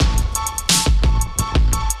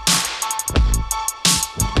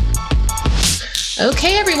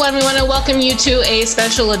Okay, everyone, we want to welcome you to a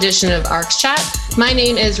special edition of ARCS Chat. My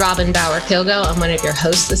name is Robin Bauer-Kilgo. I'm one of your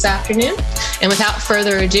hosts this afternoon. And without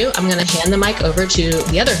further ado, I'm going to hand the mic over to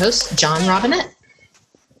the other host, John Robinette.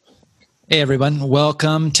 Hey, everyone.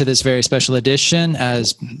 Welcome to this very special edition.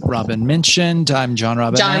 As Robin mentioned, I'm John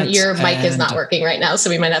Robinette. John, your mic is not working right now,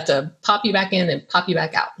 so we might have to pop you back in and pop you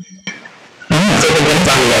back out.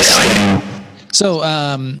 So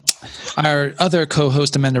our other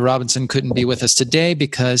co-host, Amanda Robinson, couldn't be with us today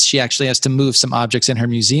because she actually has to move some objects in her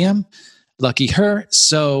museum. Lucky her.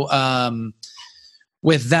 So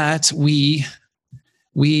with that, we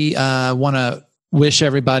want to wish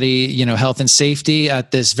everybody, health and safety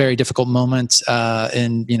at this very difficult moment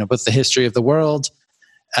in, both the history of the world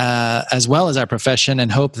as well as our profession, and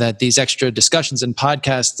hope that these extra discussions and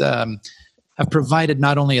podcasts have provided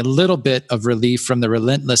not only a little bit of relief from the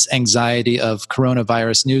relentless anxiety of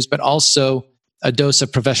coronavirus news, but also a dose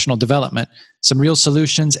of professional development, some real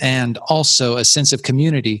solutions, and also a sense of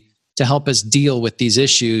community to help us deal with these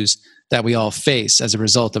issues that we all face as a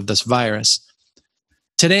result of this virus.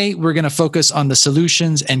 Today, we're going to focus on the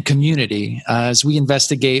solutions and community as we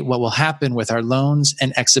investigate what will happen with our loans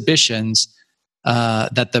and exhibitions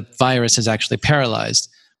that the virus has actually paralyzed.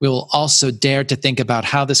 We will also dare to think about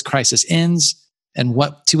how this crisis ends and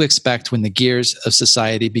what to expect when the gears of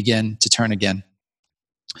society begin to turn again.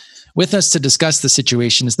 With us to discuss the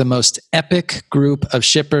situation is the most epic group of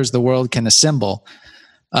shippers the world can assemble.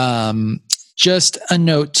 Just a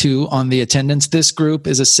note, too, on the attendance. This group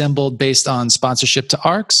is assembled based on sponsorship to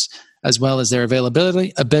ARCS, as well as their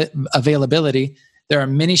availability. There are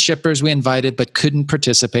many shippers we invited but couldn't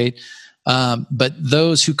participate. But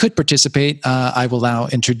those who could participate, I will now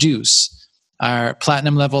introduce our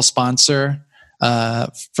platinum level sponsor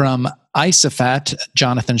from ISAFAT,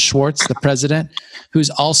 Jonathan Schwartz, the president,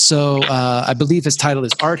 who's also, I believe his title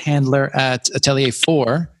is art handler at Atelier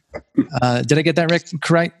 4. Did I get that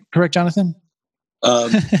correct, Jonathan?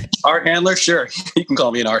 Art handler, sure. You can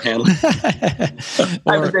call me an art handler. I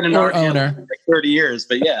haven't been an art handler for like 30 years,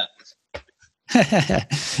 but yeah.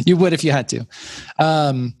 You would if you had to.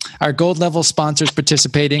 Our gold level sponsors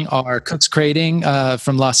participating are Cook's Crating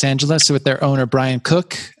from Los Angeles with their owner Brian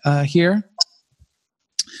Cook here.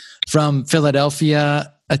 From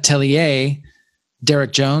Philadelphia Atelier,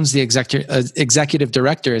 Derek Jones, the executive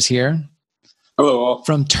director, is here. Hello.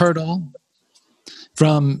 From Turtle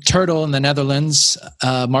in the Netherlands,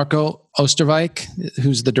 Marco Oosterwijk,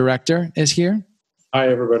 who's the director, is here. Hi,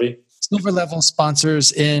 everybody. Silver level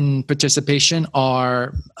sponsors in participation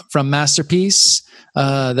are from Masterpiece,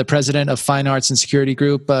 the president of Fine Arts and Security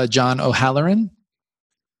Group, John O'Halloran.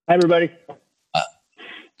 Hi, everybody.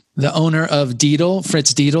 The owner of Deedle,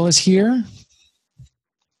 Fritz Deedle, is here.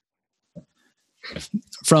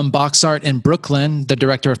 From Box Art in Brooklyn, the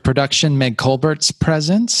director of production, Meg Colbert's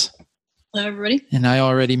present. Hello, everybody. And I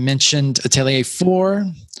already mentioned Atelier 4.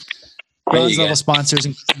 Bronze level sponsors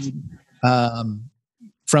include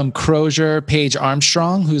from Crozier, Paige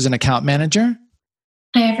Armstrong, who's an account manager.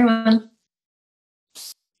 Hi, everyone.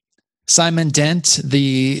 Simon Dent,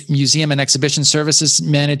 the Museum and Exhibition Services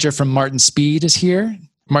Manager from Martin Speed, is here.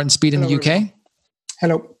 Martin Speed in the UK. Everyone.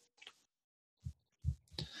 Hello.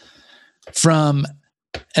 From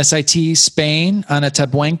SIT Spain, Ana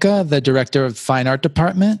Tabuenca, the Director of Fine Art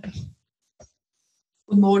Department.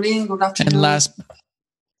 Good morning, good afternoon. And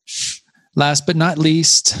last but not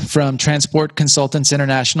least, from Transport Consultants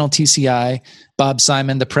International, TCI, Bob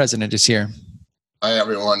Simon, the president, is here. Hi,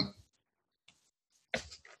 everyone.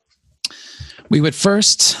 We would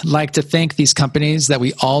first like to thank these companies that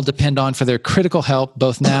we all depend on for their critical help,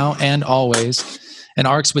 both now and always. And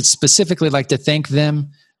ARCS would specifically like to thank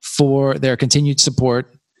them for their continued support,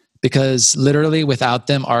 because literally without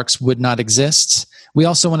them, ARCS would not exist. We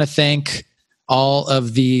also want to thank all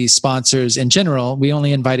of the sponsors in general. We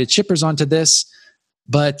only invited shippers onto this,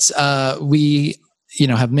 but we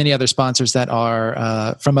have many other sponsors that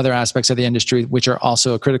are from other aspects of the industry, which are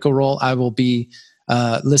also a critical role. I will be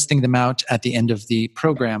listing them out at the end of the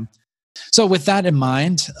program. So with that in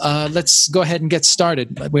mind, let's go ahead and get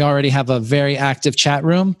started. We already have a very active chat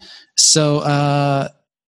room. So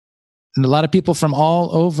and a lot of people from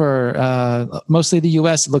all over, mostly the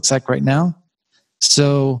US, it looks like right now.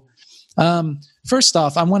 So first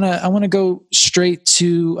off, I want to go straight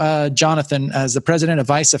to Jonathan as the president of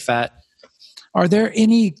ISAFAT. Are there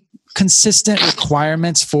any consistent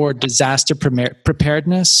requirements for disaster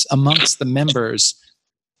preparedness amongst the members?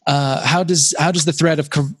 How does the threat of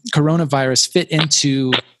coronavirus fit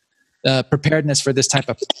into preparedness for this type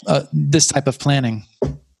of planning?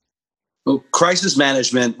 Well, crisis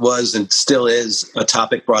management was and still is a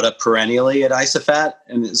topic brought up perennially at ISAFAT.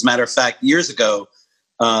 And as a matter of fact, years ago,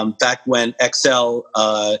 back when Excel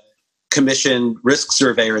commissioned risk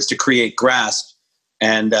surveyors to create GRASP.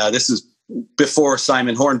 And this is before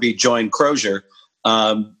Simon Hornby joined Crozier.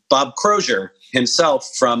 Bob Crozier himself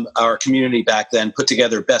from our community back then put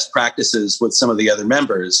together best practices with some of the other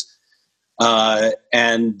members.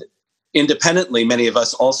 And independently, many of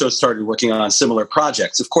us also started working on similar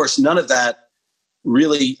projects. Of course, none of that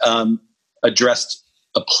really addressed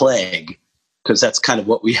a plague, because that's kind of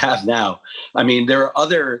what we have now. I mean, there are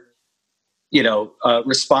other,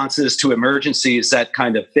 responses to emergencies that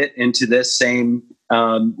kind of fit into this same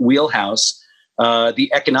wheelhouse. The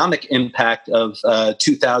economic impact of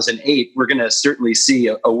 2008, we're going to certainly see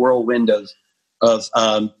a whirlwind of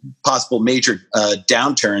possible major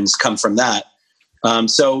downturns come from that.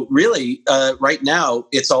 So really, right now,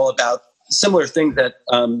 it's all about similar things that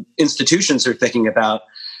institutions are thinking about.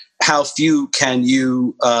 How few can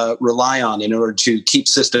you rely on in order to keep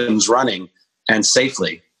systems running and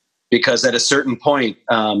safely? Because at a certain point,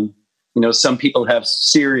 some people have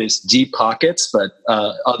serious deep pockets, but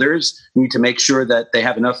others need to make sure that they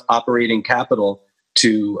have enough operating capital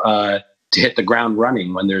to hit the ground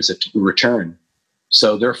running when there's a return.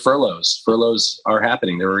 So there are furloughs. Furloughs are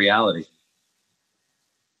happening. They're a reality.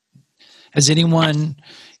 Has anyone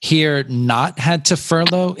here not had to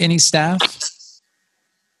furlough any staff?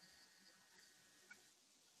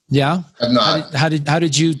 Yeah. I'm not. How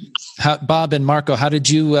did you, Bob and Marco, how did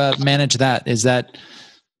you manage that? Is that,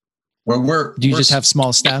 well, do you just have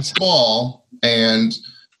small staff? Small, and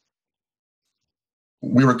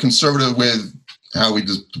we were conservative with how we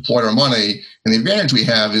deployed our money. And the advantage we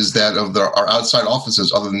have is that of our outside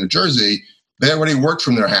offices, other than New Jersey, they already worked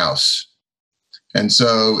from their house. And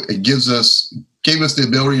so it gave us the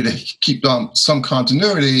ability to keep some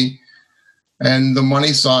continuity. And the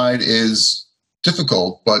money side is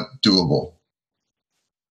difficult, but doable.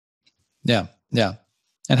 Yeah.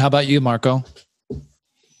 And how about you, Marco?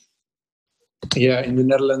 Yeah, in the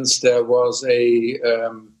Netherlands, there was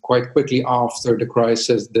quite quickly after the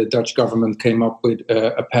crisis, the Dutch government came up with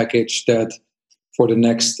a package that for the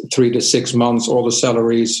next 3 to 6 months, all the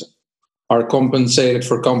salaries are compensated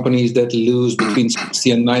for companies that lose between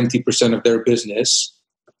 60 and 90% of their business,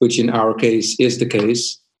 which in our case is the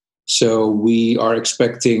case. So we are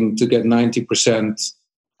expecting to get 90%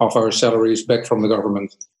 of our salaries back from the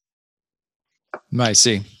government. I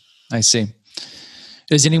see.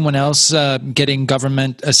 Is anyone else getting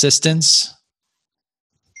government assistance?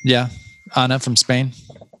 Yeah, Anna from Spain.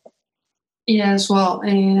 Yes, well,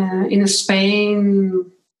 in Spain,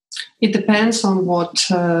 it depends on what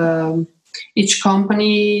each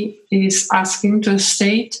company is asking to the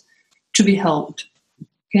state to be helped.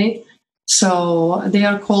 Okay, so they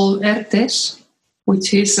are called ERTEs,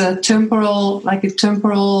 which is a temporal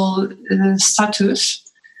status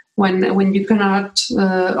when you cannot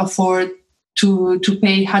afford to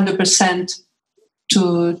pay 100%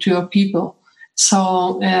 to your people.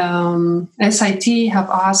 So SIT have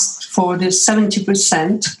asked for the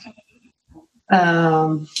 70%.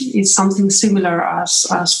 It's something similar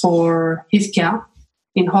as for Healthcare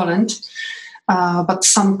in Holland. But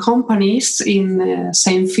some companies in the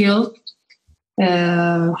same field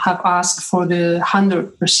have asked for the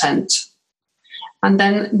 100%. And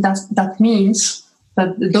then that means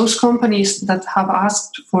that those companies that have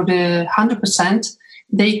asked for the 100%,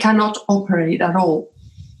 they cannot operate at all.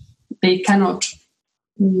 They cannot,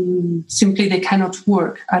 they cannot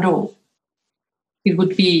work at all. It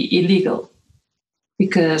would be illegal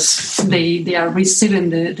because they are receiving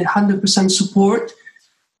the 100% support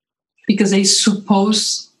because they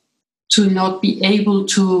suppose to not be able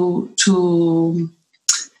to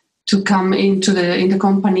come into the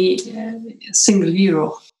company single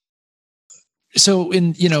euro. So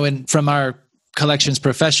from our collections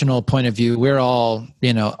professional point of view, we're all,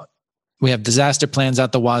 we have disaster plans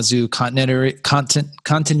out the wazoo,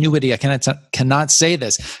 continuity. I cannot say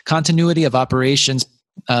this. Continuity of operations,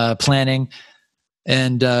 planning,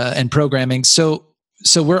 and programming. So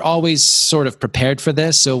we're always sort of prepared for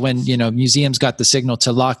this. So when museums got the signal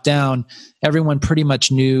to lock down, everyone pretty much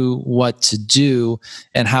knew what to do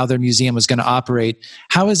and how their museum was going to operate.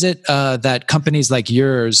 How is it that companies like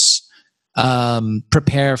yours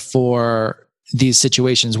prepare for these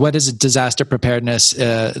situations? What does disaster preparedness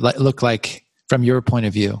look like from your point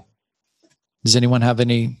of view? Does anyone have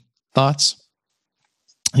any thoughts?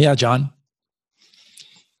 Yeah, John.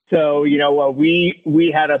 So,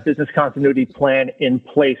 we had a business continuity plan in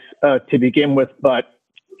place to begin with, but,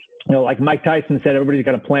 like Mike Tyson said, everybody's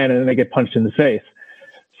got a plan and then they get punched in the face.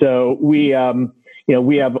 So we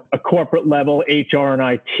have a corporate level, HR and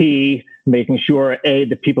IT, making sure, A,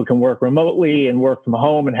 that people can work remotely and work from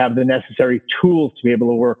home and have the necessary tools to be able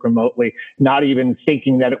to work remotely, not even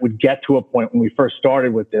thinking that it would get to a point when we first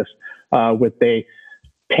started with this, with a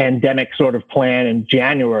pandemic sort of plan in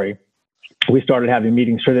January. We started having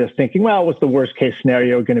meetings for this, thinking, well, what's the worst case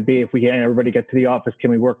scenario going to be if we can't everybody get to the office? Can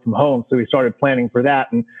we work from home? So we started planning for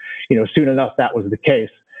that. And, soon enough, that was the case.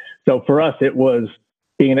 So for us, it was,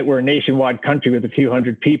 being that we're a nationwide country with a few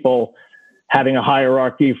hundred people, having a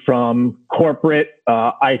hierarchy from corporate,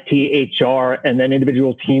 IT, HR, and then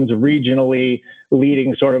individual teams regionally,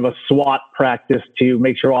 leading sort of a SWAT practice to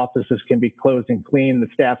make sure offices can be closed and clean, the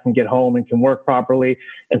staff can get home and can work properly,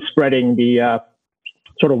 and spreading the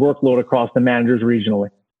sort of workload across the managers regionally.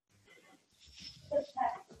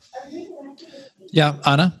 Yeah,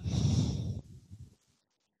 Anna?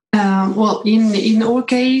 Well, in our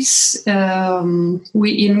case,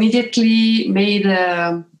 we immediately made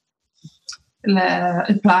a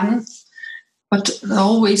plan, but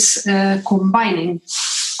always combining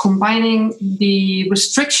the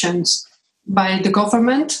restrictions by the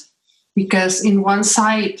government, because in one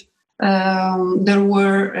side there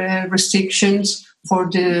were restrictions for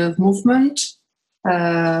the movement,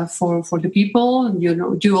 for the people.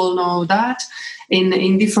 You all know that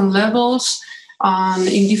in different levels and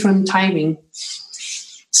in different timing.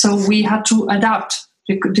 So we had to adapt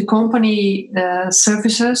the company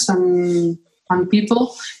services and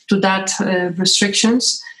people to that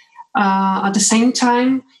restrictions. At the same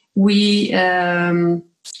time, we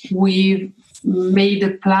made a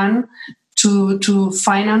plan to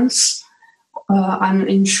finance and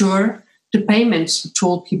ensure the payments to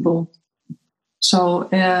all people. So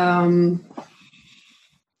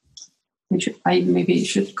I maybe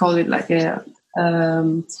should call it like a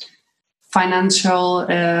financial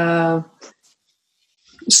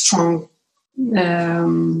strong.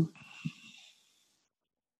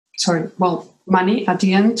 Money at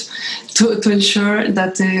the end to ensure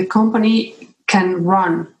that the company can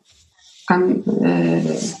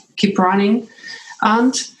keep running,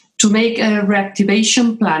 and to make a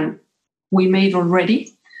reactivation plan we made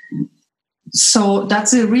already. So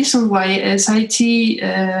that's the reason why SIT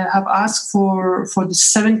have asked for the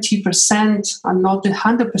 70% and not the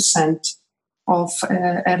 100% of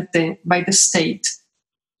ERTE by the state.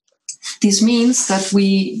 This means that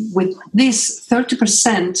with this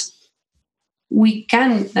 30%, we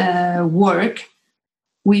can work.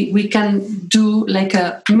 We can do like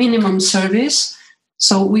a minimum service,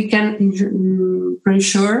 so we can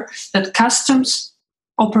ensure that customs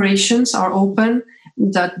operations are open,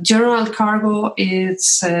 that general cargo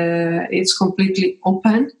is completely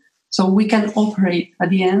open, so we can operate at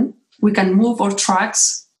the end. We can move our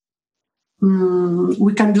trucks.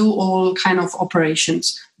 We can do all kind of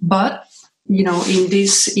operations, but in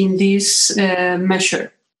this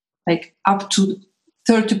measure, like up to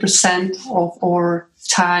 30% of our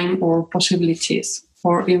time or possibilities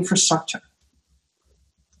for infrastructure.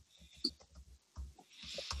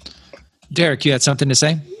 Derek, you had something to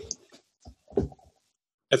say?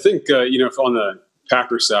 I think, if on the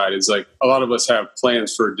Packer side, it's like a lot of us have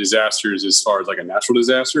plans for disasters as far as like a natural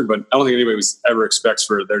disaster, but I don't think anybody ever expects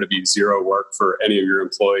for there to be zero work for any of your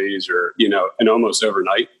employees or, and almost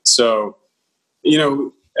overnight. So,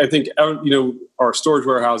 I think, our storage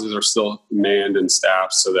warehouses are still manned and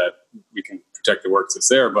staffed so that we can protect the work that's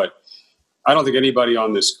there. But I don't think anybody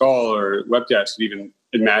on this call or webcast could even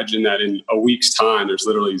imagine that in a week's time, there's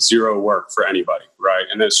literally zero work for anybody, right?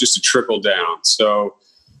 And that's just a trickle down. So,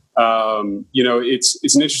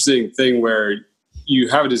 it's an interesting thing where you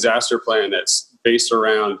have a disaster plan that's based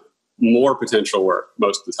around more potential work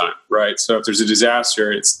most of the time, right? So if there's a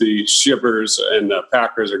disaster, it's the shippers and the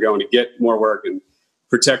packers are going to get more work and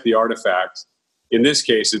protect the artifact. In this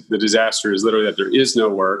case, the disaster is literally that there is no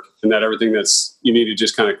work and that everything you need to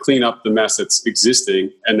just kind of clean up the mess that's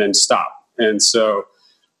existing and then stop. And so,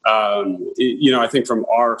 I think from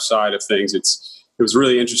our side of things, it was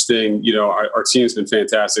really interesting. Our team's been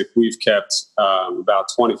fantastic. We've kept about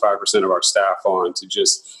 25% of our staff on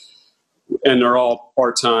and they're all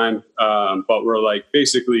part-time, but we're like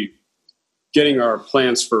basically getting our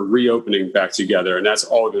plans for reopening back together. And that's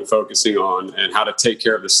all we've been focusing on, and how to take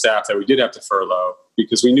care of the staff that we did have to furlough,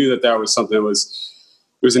 because we knew that was something that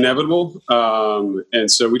was inevitable.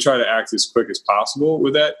 And so we try to act as quick as possible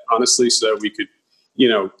with that, honestly, so that we could,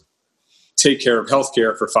 take care of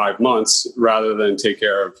healthcare for 5 months rather than take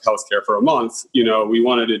care of healthcare for a month. We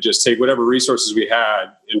wanted to just take whatever resources we had,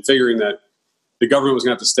 and figuring that the government was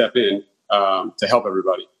going to have to step in to help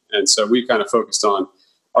everybody. And so we kind of focused on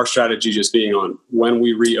our strategy just being on when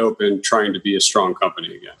we reopen, trying to be a strong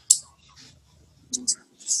company again.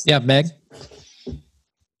 Yeah, Meg?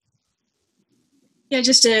 Yeah,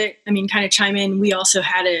 just to, kind of chime in, we also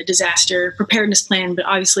had a disaster preparedness plan, but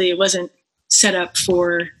obviously it wasn't set up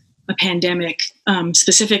for a pandemic.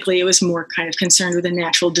 Specifically, it was more kind of concerned with a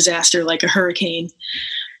natural disaster like a hurricane.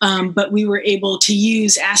 But we were able to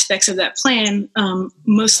use aspects of that plan,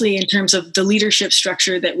 mostly in terms of the leadership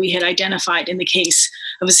structure that we had identified in the case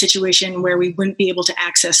of a situation where we wouldn't be able to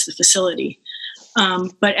access the facility.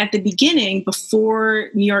 But at the beginning,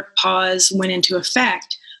 before New York Pause went into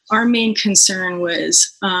effect, our main concern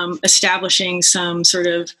was establishing some sort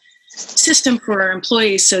of system for our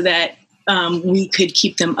employees so that we could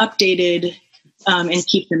keep them updated and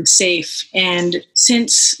keep them safe. And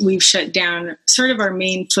since we've shut down, sort of our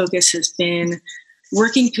main focus has been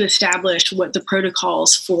working to establish what the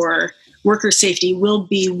protocols for worker safety will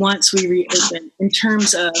be once we reopen, in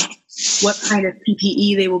terms of what kind of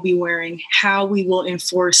PPE they will be wearing, how we will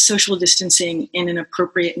enforce social distancing in an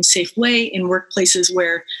appropriate and safe way in workplaces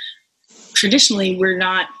where traditionally we're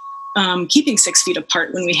not keeping 6 feet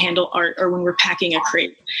apart when we handle art or when we're packing a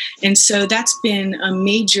crate. And so that's been a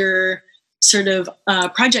major sort of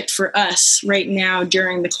project for us right now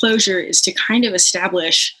during the closure, is to kind of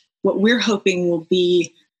establish what we're hoping will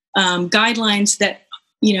be guidelines that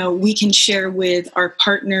we can share with our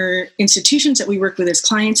partner institutions that we work with as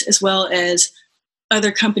clients, as well as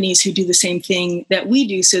other companies who do the same thing that we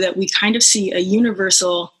do, so that we kind of see a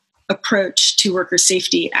universal approach to worker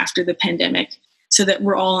safety after the pandemic, so that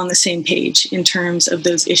we're all on the same page in terms of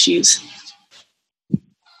those issues.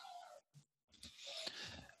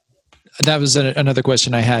 That was another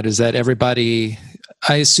question I had, is that everybody,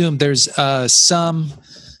 I assume there's some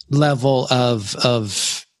level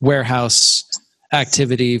of warehouse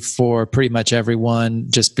activity for pretty much everyone,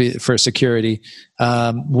 just for security.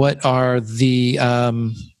 What are the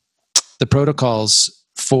protocols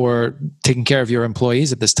for taking care of your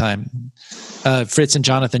employees at this time? Fritz and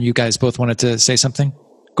Jonathan, you guys both wanted to say something?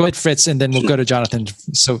 Go ahead, Fritz, and then we'll go to Jonathan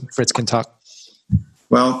so Fritz can talk.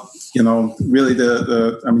 Well, really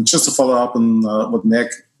just to follow up on what Meg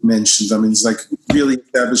mentioned, it's like really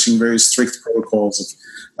establishing very strict protocols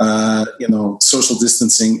of, social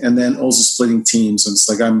distancing, and then also splitting teams. And it's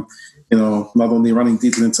like I'm, not only running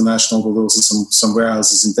Dietl International, but also some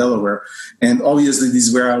warehouses in Delaware. And obviously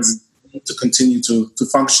these warehouses need to continue to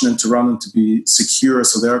function and to run and to be secure.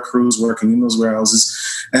 So there are crews working in those warehouses.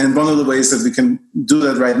 And one of the ways that we can do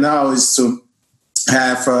that right now is to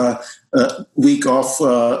have week off,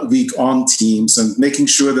 week on teams, and making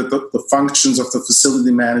sure that the functions of the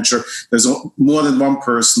facility manager, there's more than one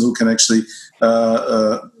person who can actually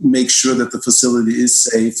make sure that the facility is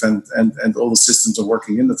safe and all the systems are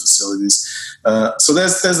working in the facilities. So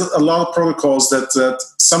there's a lot of protocols that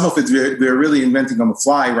some of it we're really inventing on the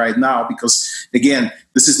fly right now, because again,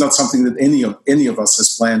 this is not something that any of us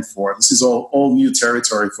has planned for. This is all new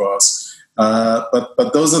territory for us.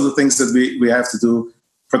 But those are the things that we have to do.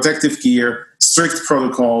 Protective gear, strict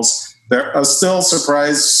protocols. There are still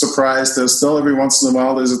surprise. There's still every once in a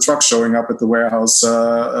while there's a truck showing up at the warehouse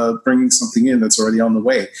bringing something in that's already on the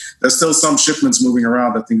way. There's still some shipments moving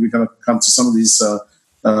around. I think we're going to come to some of these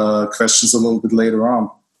questions a little bit later on.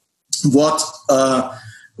 What are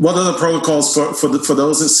the protocols for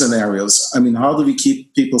those scenarios? How do we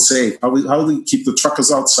keep people safe? How do we keep the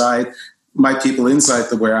truckers outside, my people inside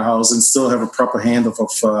the warehouse, and still have a proper handoff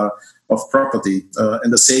of property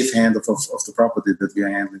and a safe handoff of the property that we are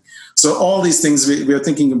handling? So all these things we are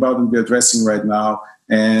thinking about and we're addressing right now.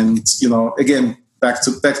 And again, back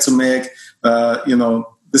to Meg.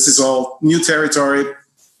 This is all new territory.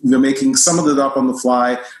 We're making some of it up on the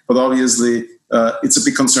fly, but obviously it's a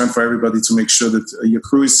big concern for everybody to make sure that your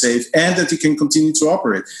crew is safe and that you can continue to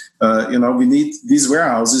operate. These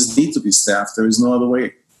warehouses need to be staffed. There is no other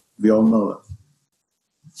way. We all know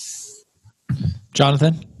that.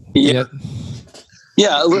 Jonathan? Yeah,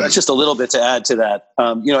 just a little bit to add to that.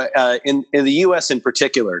 In the U.S. in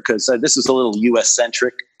particular, because this is a little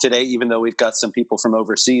U.S.-centric today, even though we've got some people from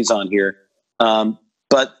overseas on here.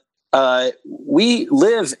 But we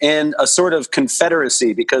live in a sort of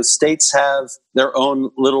confederacy because states have their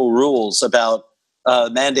own little rules about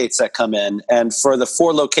mandates that come in. And for the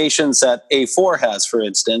 4 locations that A4 has, for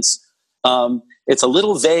instance, it's a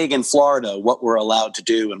little vague in Florida what we're allowed to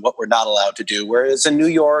do and what we're not allowed to do. Whereas in New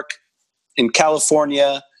York, in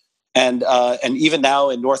California, and even now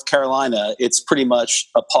in North Carolina, it's pretty much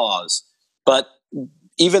a pause. But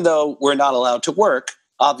even though we're not allowed to work,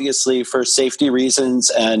 obviously for safety reasons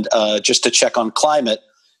and just to check on climate,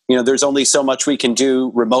 there's only so much we can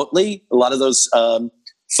do remotely. A lot of those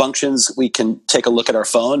functions, we can take a look at our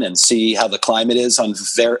phone and see how the climate is on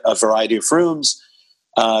a variety of rooms.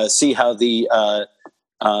 See how the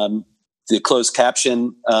the closed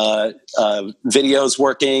caption videos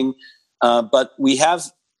working, but we have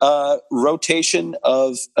rotation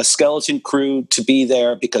of a skeleton crew to be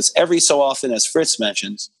there because every so often, as Fritz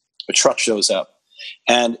mentions, a truck shows up.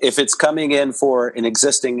 And if it's coming in for an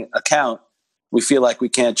existing account, we feel like we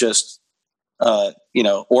can't just,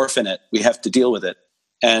 orphan it. We have to deal with it.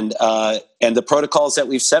 And the protocols that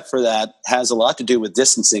we've set for that has a lot to do with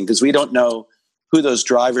distancing because we don't know who those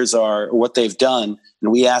drivers are or what they've done.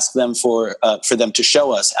 And we ask them for them to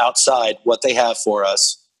show us outside what they have for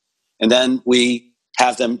us. And then we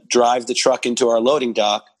have them drive the truck into our loading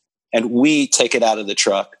dock and we take it out of the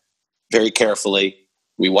truck very carefully.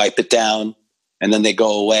 We wipe it down and then they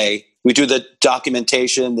go away. We do the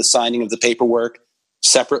documentation, the signing of the paperwork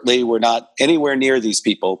separately. We're not anywhere near these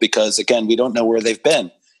people because, again, we don't know where they've been.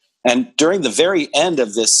 And during the very end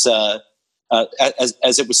of this,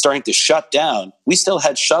 as it was starting to shut down, we still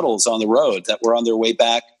had shuttles on the road that were on their way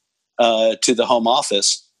back to the home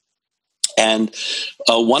office. And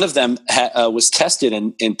one of them was tested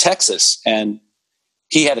in Texas, and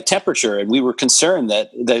he had a temperature, and we were concerned that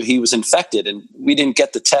he was infected, and we didn't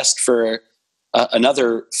get the test for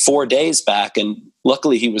another 4 days back, and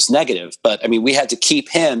luckily he was negative. But I mean, we had to keep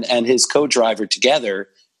him and his co-driver together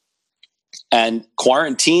and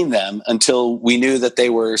quarantine them until we knew that they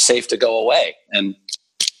were safe to go away. And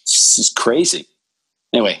this is crazy.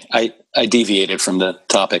 Anyway, I deviated from the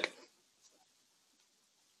topic.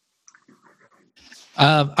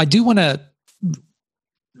 I do want to,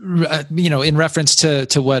 in reference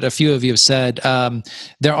to what a few of you have said,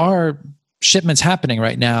 there are shipments happening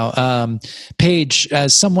right now. Paige,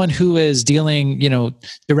 as someone who is dealing,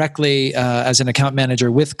 directly as an account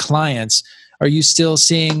manager with clients, are you still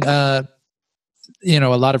seeing, a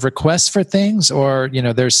lot of requests for things, or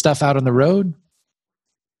there's stuff out on the road?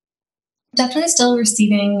 Definitely still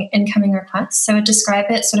receiving incoming requests. So I would describe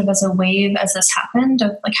it sort of as a wave as this happened,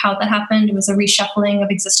 of like how that happened. It was a reshuffling of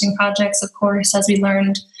existing projects, of course, as we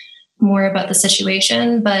learned more about the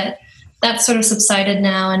situation. But that's sort of subsided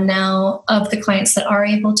now. And now of the clients that are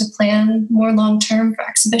able to plan more long-term for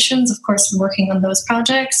exhibitions, of course, we're working on those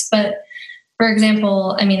projects. But for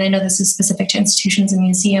example, I know this is specific to institutions and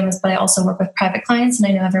museums, but I also work with private clients, and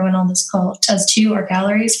I know everyone on this call does too, or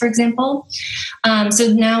galleries, for example.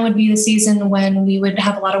 So now would be the season when we would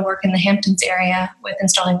have a lot of work in the Hamptons area with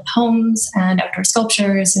installing homes and outdoor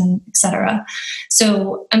sculptures and et cetera.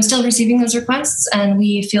 So I'm still receiving those requests, and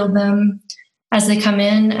we field them as they come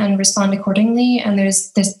in and respond accordingly. And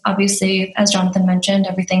there's obviously, as Jonathan mentioned,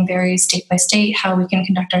 everything varies state by state, how we can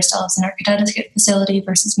conduct ourselves in our Connecticut facility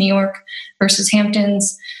versus New York versus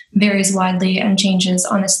Hamptons varies widely and changes,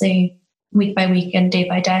 honestly, week by week and day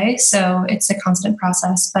by day. So it's a constant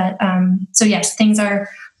process. But so yes, things are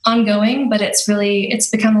ongoing, but it's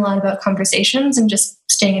become a lot about conversations and just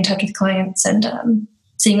staying in touch with clients and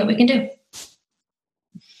seeing what we can do.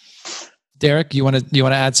 Derek, you want to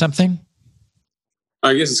add something?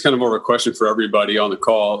 I guess it's kind of more of a question for everybody on the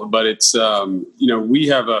call, but it's, we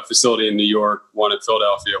have a facility in New York, one in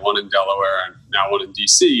Philadelphia, one in Delaware, and now one in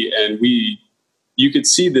DC. And you could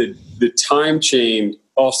see the time chain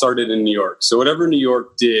all started in New York. So whatever New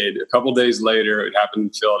York did, a couple days later, it happened in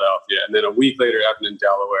Philadelphia. And then a week later, it happened in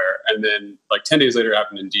Delaware. And then like 10 days later, it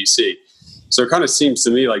happened in DC. So it kind of seems to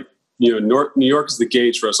me like, New York is the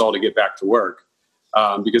gauge for us all to get back to work.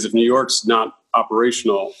 Because if New York's not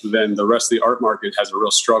operational, then the rest of the art market has a real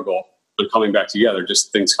struggle on coming back together,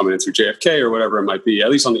 just things coming in through JFK or whatever it might be, at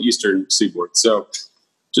least on the Eastern Seaboard. So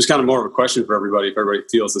just kind of more of a question for everybody, if everybody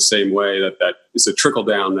feels the same way, that is a trickle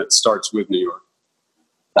down that starts with New York.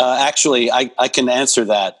 Actually, I can answer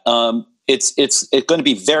that. It's going to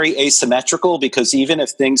be very asymmetrical because even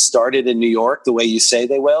if things started in New York the way you say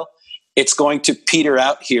they will, it's going to peter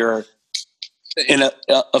out here in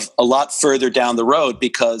a lot further down the road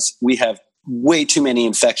because we have way too many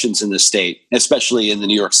infections in the state, especially in the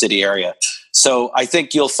New York City area. So I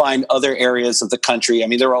think you'll find other areas of the country.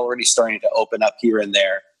 They're already starting to open up here and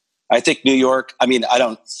there. I think New York,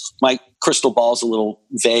 my crystal ball's a little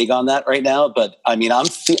vague on that right now, but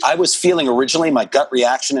I was feeling originally, my gut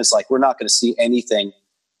reaction is like, we're not going to see anything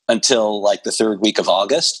until like the third week of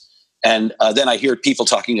August. And then I hear people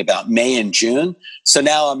talking about May and June. So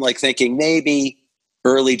now I'm like thinking maybe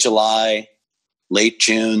early July, late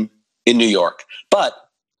June in New York. But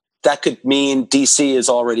that could mean DC is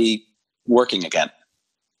already working again.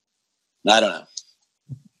 I don't know.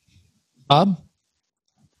 Bob?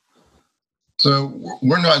 So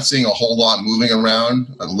we're not seeing a whole lot moving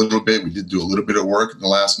around. A little bit. We did do a little bit of work in the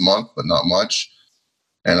last month, but not much.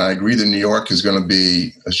 And I agree that New York is going to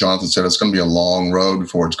be, as Jonathan said, it's going to be a long road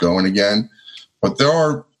before it's going again. But there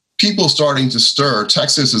are people starting to stir.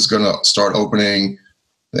 Texas is going to start opening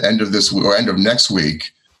the end of this or end of next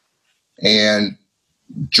week. And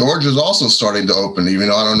Georgia's also starting to open, even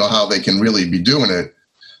though I don't know how they can really be doing it.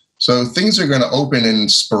 So things are going to open in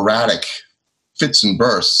sporadic fits and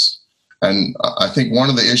bursts. And I think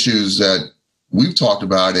one of the issues that we've talked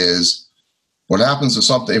about is what happens if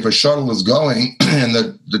something, if a shuttle is going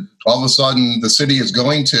and all of a sudden the city is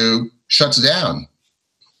going to shuts down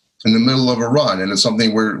in the middle of a run. And it's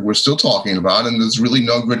something we're still talking about. And there's really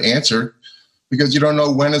no good answer because you don't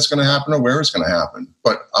know when it's going to happen or where it's going to happen.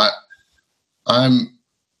 But I'm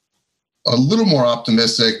a little more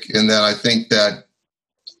optimistic in that I think that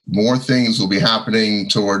more things will be happening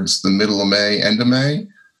towards the middle of May, end of May.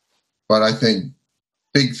 But I think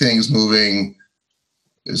big things moving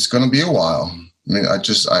is going to be a while. I mean, I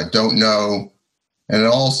don't know. And it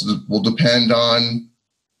also will depend on,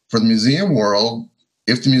 for the museum world,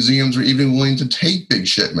 if the museums are even willing to take big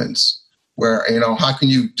shipments where, how can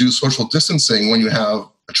you do social distancing when you have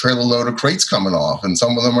a trailer load of crates coming off and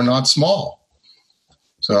some of them are not small?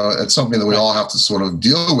 So it's something that we all have to sort of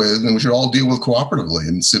deal with, and we should all deal with cooperatively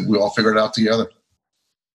and we all figure it out together.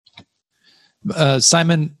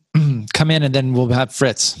 Simon, come in and then we'll have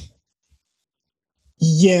Fritz.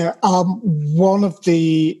 Yeah, one of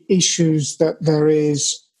the issues that there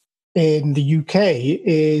is in the UK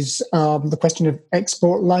is the question of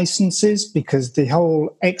export licenses, because the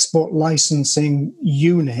whole export licensing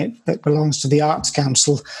unit that belongs to the Arts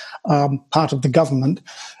Council, part of the government,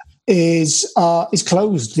 is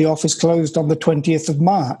closed. The office closed on the 20th of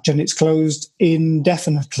March, and it's closed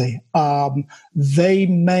indefinitely. They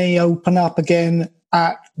may open up again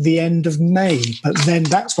at the end of May, but then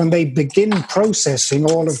that's when they begin processing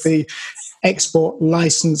all of the export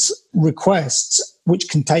license requests, which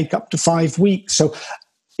can take up to 5 weeks. So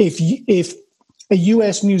if a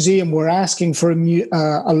US museum were asking for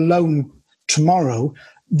a loan tomorrow,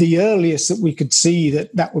 the earliest that we could see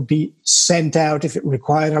that would be sent out if it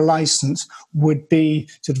required a license would be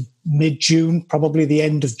sort of mid-June, probably the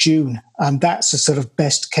end of June. And that's a sort of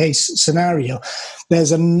best case scenario.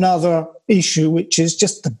 There's another issue, which is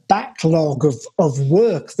just the backlog of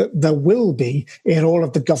work that there will be in all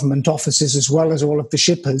of the government offices as well as all of the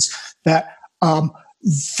shippers, that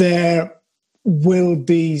there will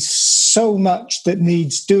be so much that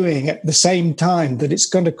needs doing at the same time that it's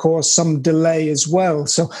going to cause some delay as well.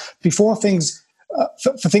 So before things,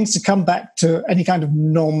 for things to come back to any kind of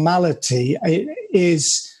normality, it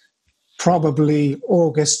is probably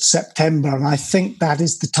August, September. And I think that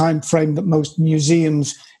is the time frame that most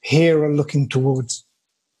museums here are looking towards.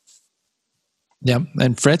 Yeah.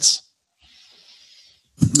 And Fritz?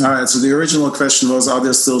 All right, so the original question was, are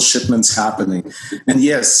there still shipments happening? And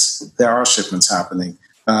yes, there are shipments happening.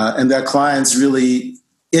 And there are clients really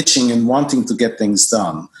itching and wanting to get things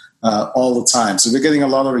done all the time. So we're getting a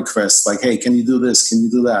lot of requests like, hey, can you do this? Can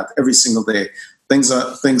you do that? Every single day.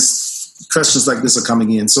 Questions like this are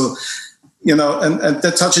coming in. So, and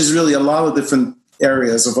that touches really a lot of different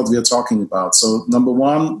areas of what we are talking about. So number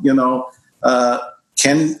one, can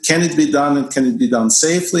it be done and can it be done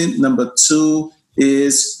safely? Number two,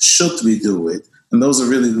 is should we do it? And those are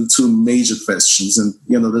really the two major questions. And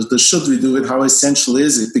the should we do it? How essential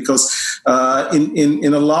is it? Because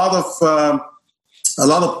in a lot of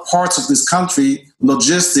parts of this country,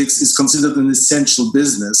 logistics is considered an essential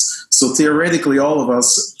business. So theoretically, all of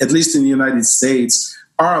us, at least in the United States,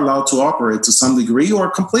 are allowed to operate to some degree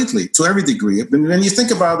or completely, to every degree. When you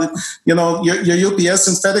think about it, your UPS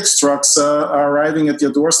and FedEx trucks are arriving at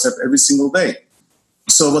your doorstep every single day.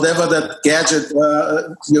 So whatever that gadget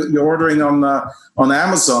you're ordering on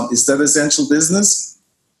Amazon, is that essential business?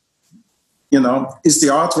 Is the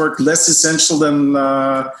artwork less essential than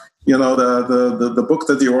the book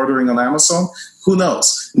that you're ordering on Amazon? Who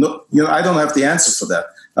knows? No, I don't have the answer for that.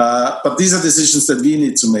 But these are decisions that we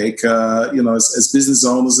need to make, as business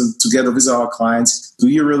owners and together with our clients. Do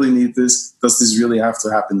you really need this? Does this really have to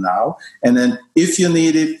happen now? And then if you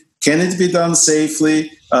need it, can it be done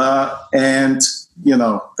safely?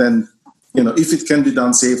 If it can be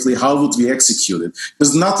done safely, how would we execute it?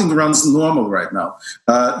 Because nothing runs normal right now.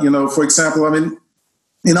 For example,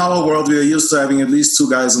 in our world, we are used to having at least two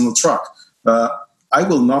guys on the truck. I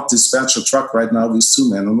will not dispatch a truck right now with two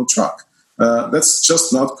men on the truck. That's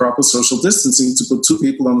just not proper social distancing to put two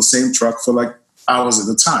people on the same truck for like hours at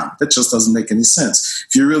a time. That just doesn't make any sense.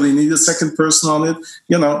 If you really need a second person on it,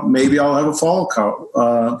 maybe I'll have a follow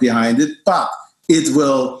car behind it, but it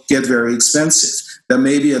will get very expensive. There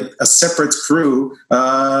may be a separate crew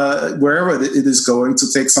wherever it is going to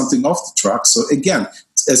take something off the truck. So again,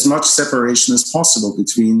 as much separation as possible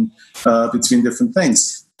between different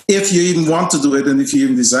things. if you even want to do it and if you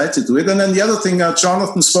even decide to do it. And then the other thing,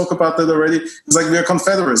 Jonathan spoke about that already, is like we're a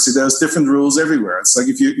confederacy. There's different rules everywhere. It's like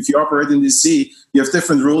if you operate in DC, you have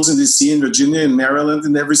different rules in DC, in Virginia, in Maryland,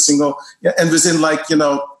 in every single, and within like,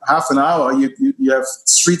 half an hour, you have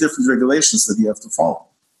 3 different regulations that you have to follow.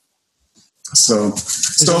 So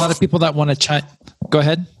there's a lot of people that want to go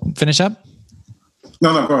ahead, finish up.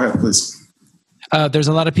 No, go ahead, please. There's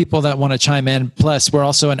a lot of people that want to chime in. Plus, we're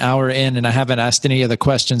also an hour in, and I haven't asked any of the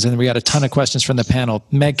questions, and we got a ton of questions from the panel.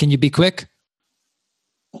 Meg, can you be quick?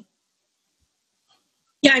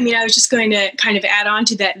 Yeah, I mean, I was just going to kind of add on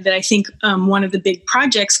to that I think one of the big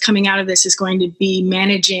projects coming out of this is going to be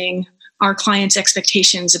managing our clients'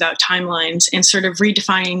 expectations about timelines and sort of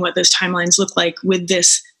redefining what those timelines look like with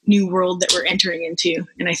this new world that we're entering into.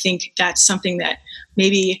 And I think that's something that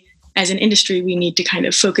maybe as an industry, we need to kind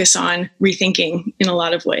of focus on rethinking in a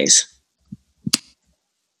lot of ways.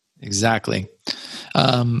 Exactly.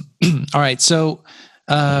 All right. So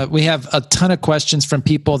we have a ton of questions from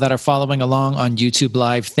people that are following along on YouTube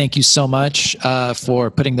Live. Thank you so much for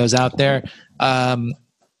putting those out there.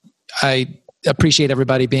 I appreciate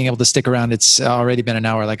everybody being able to stick around. It's already been an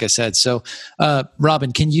hour, like I said. So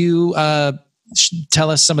Robin, can you tell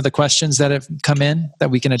us some of the questions that have come in that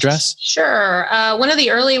we can address? Sure. One of the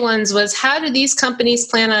early ones was, how do these companies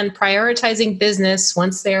plan on prioritizing business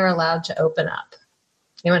once they are allowed to open up?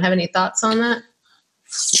 Anyone have any thoughts on that?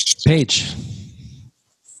 Paige.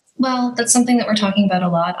 Well, that's something that we're talking about a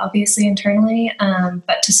lot, obviously, internally.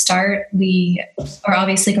 But to start, we are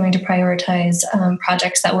obviously going to prioritize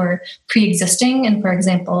projects that were pre-existing and, for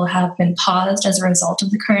example, have been paused as a result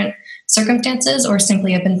of the current circumstances or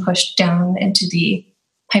simply have been pushed down into the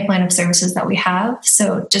pipeline of services that we have.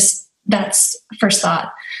 So just that's first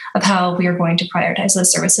thought of how we are going to prioritize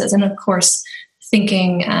those services. And of course,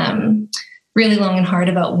 thinking really long and hard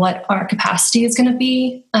about what our capacity is going to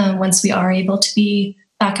be once we are able to be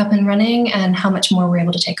back up and running and how much more we're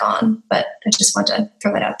able to take on. But I just want to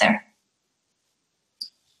throw that out there.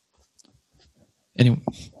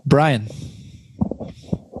 Brian.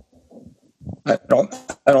 I don't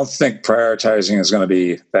think prioritizing is going to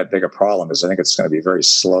be that big a problem, because I think it's going to be very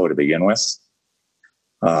slow to begin with.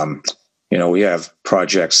 We have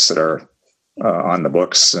projects that are on the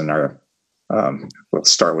books and we'll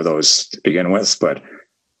start with those to begin with, but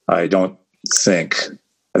I think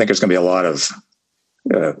there's going to be a lot of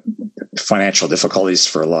financial difficulties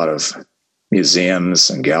for a lot of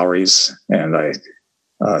museums and galleries. And I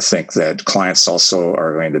think that clients also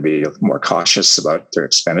are going to be more cautious about their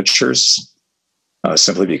expenditures.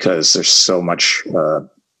 Simply because there's so much, the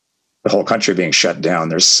whole country being shut down,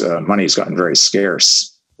 there's money's gotten very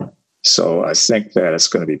scarce. So I think that it's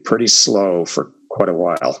going to be pretty slow for quite a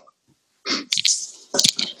while.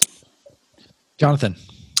 Jonathan.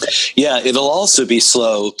 Yeah, it'll also be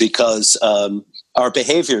slow because our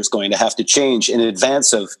behavior is going to have to change in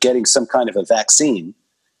advance of getting some kind of a vaccine.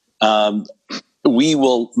 We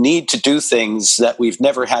will need to do things that we've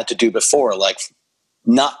never had to do before, like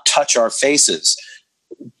not touch our faces,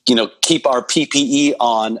 keep our PPE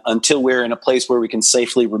on until we're in a place where we can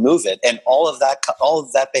safely remove it. And all of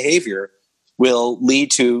that behavior will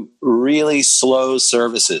lead to really slow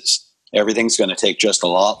services. Everything's going to take just a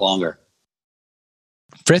lot longer.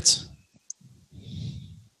 Fritz?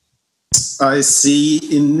 I see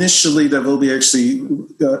initially there will be actually,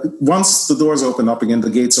 once the doors open up again, the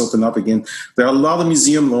gates open up again, there are a lot of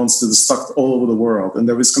museum loans that are stuck all over the world. And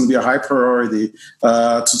there is going to be a high priority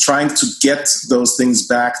to trying to get those things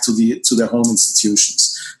back to their home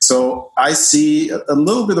institutions. So I see a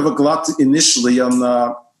little bit of a glut initially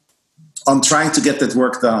on trying to get that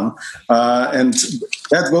work done. And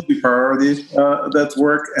that will be priority, that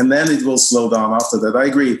work, and then it will slow down after that. I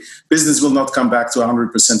agree. Business will not come back to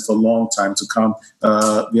 100% for a long time to come.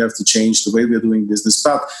 We have to change the way we're doing business.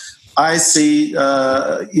 But I see,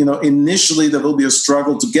 initially there will be a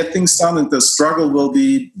struggle to get things done, and the struggle will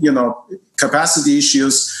be, capacity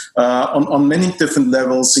issues on many different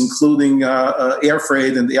levels, including air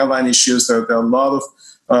freight and airline issues. There are a lot of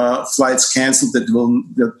flights canceled that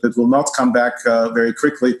will not come back very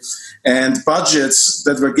quickly, and budgets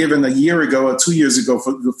that were given a year ago or 2 years ago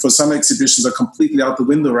for some exhibitions are completely out the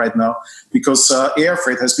window right now because air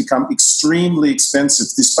freight has become extremely expensive,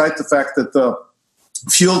 despite the fact that the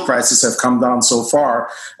fuel prices have come down so far.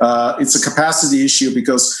 It's a capacity issue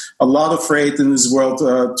because a lot of freight in this world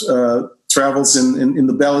travels in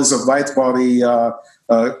the bellies of wide-body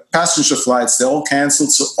passenger flights. They're all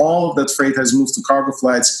canceled, so all of that freight has moved to cargo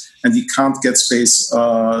flights, and you can't get space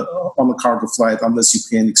on a cargo flight unless you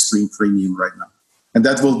pay an extreme premium right now. And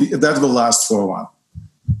that will last for a while.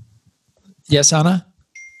 Yes, Anna?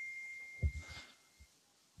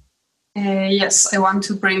 Yes, I want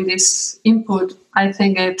to bring this input. I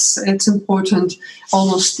think it's important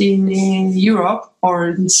almost in Europe or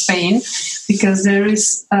in Spain, because there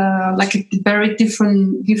is like a very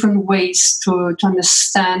different ways to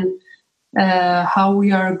understand how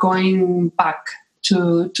we are going back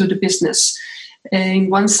to the business. In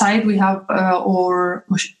one side, we have our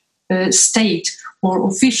state or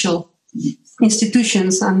official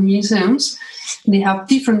institutions and museums. They have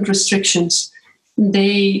different restrictions.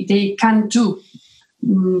 They can do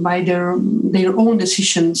by their own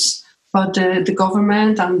decisions, but the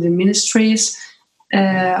government and the ministries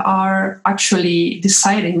are actually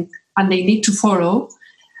deciding, and they need to follow.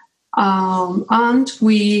 And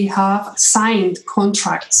we have signed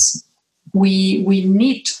contracts. We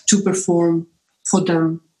need to perform for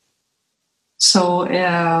them. So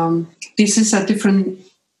this is a different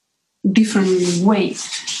way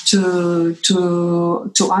to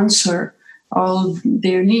answer all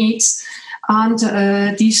their needs, and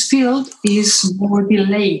this field is more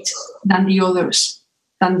delayed than the others,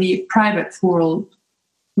 than the private world.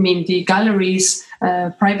 I mean, the galleries,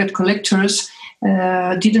 private collectors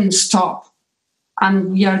didn't stop,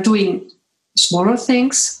 and we are doing smaller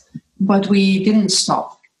things, but we didn't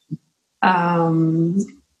stop.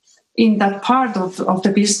 In that part of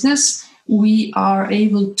the business, we are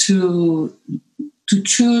able to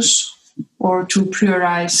choose or to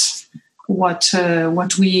prioritize what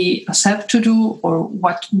we accept to do or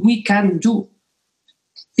what we can do,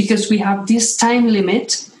 because we have this time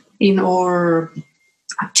limit in our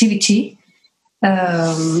activity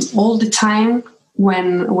all the time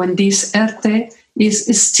when this ERTE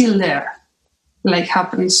is still there, like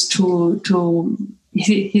happens to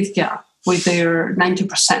Hizkia with their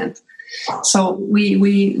 90%. So we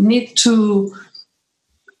need to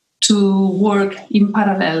work in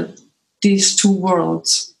parallel, these two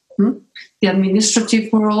worlds. The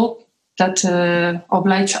administrative world that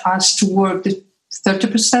oblige us to work the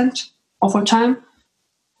 30% of our time,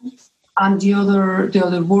 and the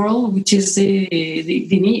other world, which is the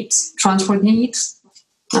needs, transport needs,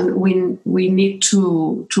 and we need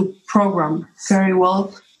to program very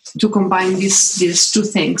well to combine these two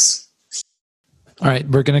things. All right,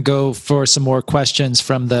 we're going to go for some more questions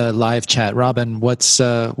from the live chat. Robin, what's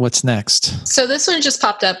next? So this one just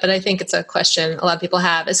popped up, but I think it's a question a lot of people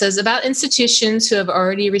have. It says, about institutions who have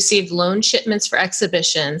already received loan shipments for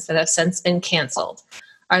exhibitions that have since been canceled.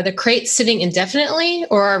 Are the crates sitting indefinitely,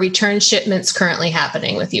 or are return shipments currently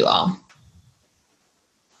happening with you all?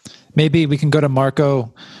 Maybe we can go to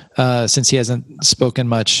Marco, since he hasn't spoken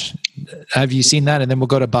much. Have you seen that? And then we'll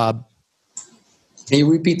go to Bob. Can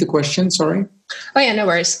you repeat the question? Sorry. Oh, yeah, no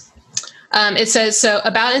worries. It says, so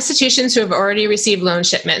about institutions who have already received loan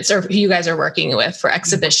shipments or who you guys are working with for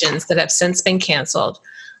exhibitions that have since been canceled,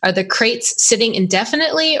 are the crates sitting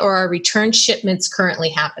indefinitely, or are return shipments currently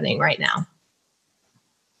happening right now?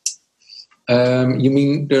 You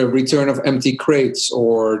mean the return of empty crates,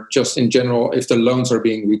 or just in general if the loans are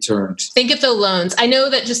being returned? Think of the loans. I know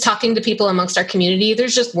that just talking to people amongst our community,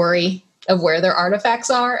 there's just worry of where their artifacts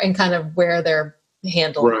are and kind of where they're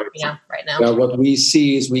handled right now. Now, what we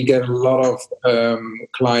see is we get a lot of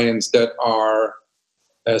clients that are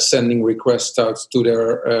sending requests out to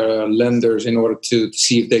their lenders in order to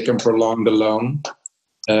see if they can prolong the loan.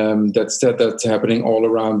 That's happening all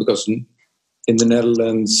around, because in the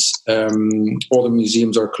Netherlands, all the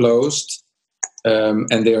museums are closed, and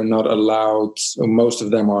they are not allowed. Most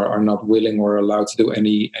of them are not willing or allowed to do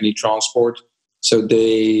any transport. So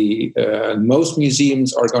most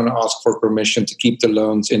museums are going to ask for permission to keep the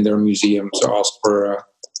loans in their museum, so ask for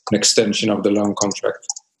an extension of the loan contract.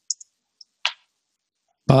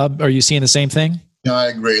 Bob, are you seeing the same thing? Yeah, I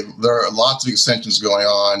agree. There are lots of extensions going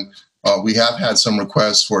on. We have had some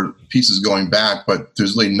requests for pieces going back, but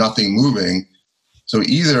there's really nothing moving. So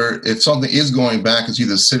either if something is going back, it's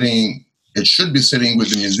either sitting, it should be sitting with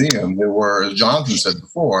the museum. There were, as Jonathan said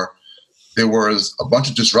before, there was a bunch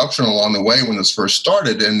of disruption along the way when this first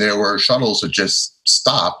started, and there were shuttles that just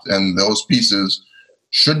stopped, and those pieces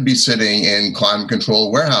should be sitting in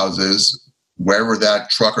climate-controlled warehouses wherever that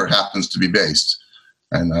trucker happens to be based.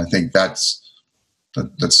 And I think that's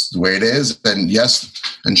the way it is. And yes,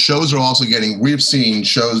 and shows are also we've seen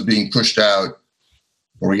shows being pushed out,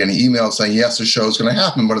 or we're getting emails saying, yes, the show's going to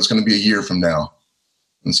happen, but it's going to be a year from now.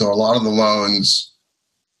 And so a lot of the loans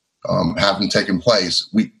haven't taken place.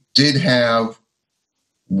 We did have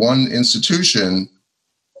one institution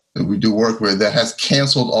that we do work with that has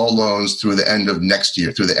canceled all loans through the end of next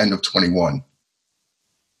year, through the end of 21,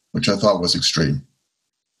 which I thought was extreme.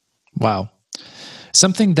 Wow.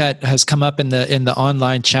 Something that has come up in the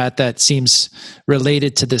online chat that seems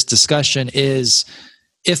related to this discussion is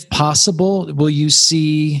if possible, will you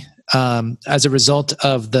see, as a result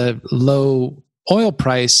of the low oil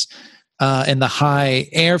price and the high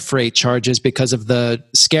air freight charges because of the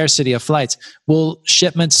scarcity of flights, will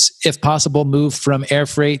shipments, if possible, move from air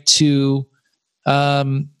freight to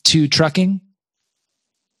trucking?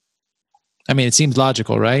 I mean, it seems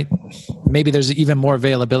logical, right? Maybe there's even more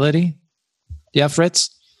availability. Yeah, Fritz?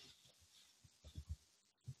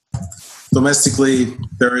 Domestically,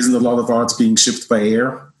 there isn't a lot of art being shipped by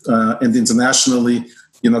air. And internationally,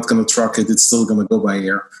 you're not going to truck it. It's still going to go by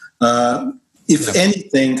air. If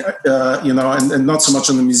anything, and not so much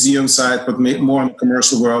on the museum side, but more on the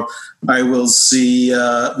commercial world, we will see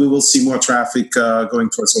more traffic going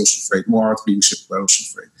towards ocean freight, more art being shipped by ocean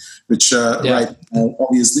freight, which right now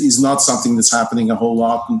obviously is not something that's happening a whole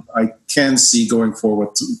lot. And I can see going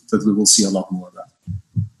forward that we will see a lot more of that.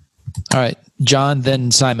 All right, John,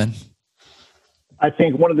 then Simon. I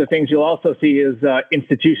think one of the things you'll also see is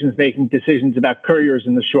institutions making decisions about couriers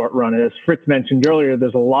in the short run. As Fritz mentioned earlier,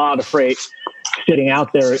 there's a lot of freight sitting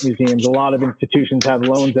out there at museums. A lot of institutions have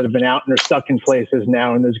loans that have been out and are stuck in places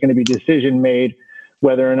now, and there's going to be a decision made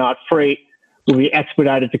whether or not freight will be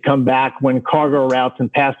expedited to come back when cargo routes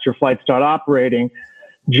and passenger flights start operating,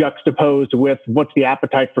 juxtaposed with what's the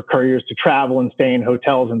appetite for couriers to travel and stay in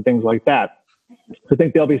hotels and things like that. So I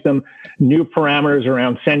think there'll be some new parameters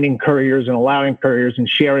around sending couriers and allowing couriers and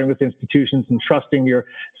sharing with institutions and trusting your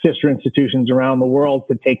sister institutions around the world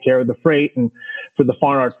to take care of the freight, and for the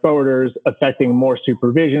fine art forwarders, affecting more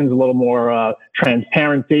supervisions, a little more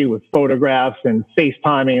transparency with photographs and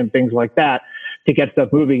FaceTiming and things like that to get stuff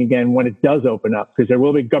moving again when it does open up, because there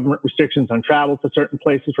will be government restrictions on travel to certain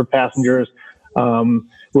places for passengers.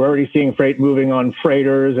 We're already seeing freight moving on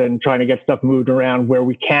freighters and trying to get stuff moved around where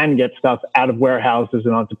we can get stuff out of warehouses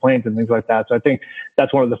and onto planes and things like that. So I think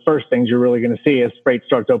that's one of the first things you're really going to see as freight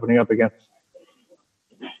starts opening up again.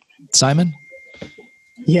 Simon?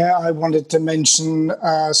 Yeah, I wanted to mention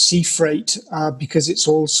sea freight because it's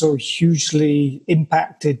also hugely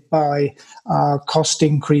impacted by cost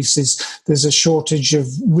increases. There's a shortage of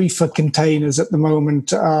reefer containers at the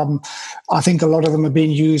moment. I think a lot of them are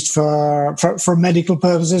being used for medical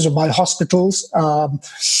purposes or by hospitals.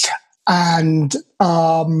 And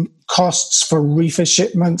costs for reefer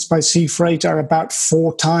shipments by sea freight are about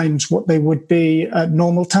 4 times what they would be at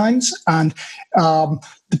normal times. And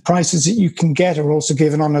the prices that you can get are also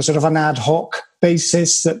given on a sort of an ad hoc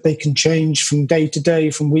basis that they can change from day to day,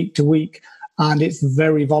 from week to week, and it's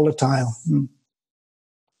very volatile.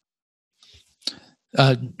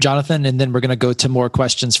 Jonathan, and then we're going to go to more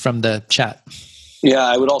questions from the chat. Yeah,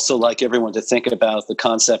 I would also like everyone to think about the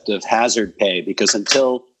concept of hazard pay, because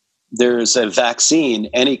until there's a vaccine,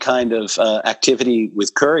 any kind of activity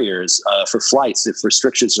with couriers for flights, if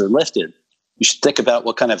restrictions are lifted, you should think about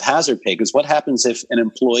what kind of hazard pay, because what happens if an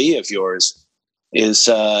employee of yours is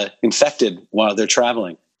infected while they're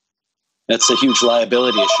traveling? That's a huge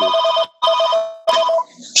liability issue.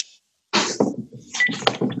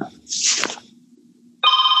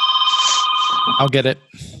 I'll get it.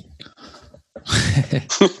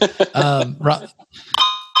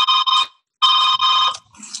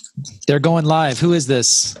 They're going live. Who is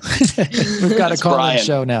this? We've got a call-in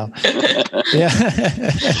show now. Yeah,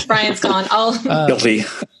 Brian's gone. Guilty.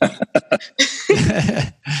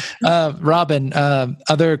 Robin,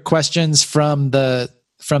 other questions from the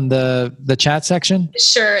chat section?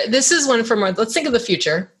 Sure. This is one for more. Let's think of the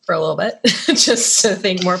future for a little bit, just to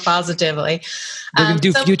think more positively. We're going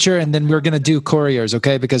to do future, and then we're going to do couriers,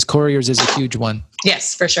 okay? Because couriers is a huge one.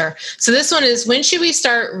 Yes, for sure. So this one is, when should we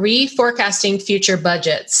start reforecasting future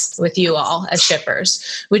budgets with you all as shippers?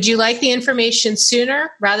 Would you like the information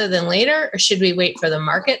sooner rather than later, or should we wait for the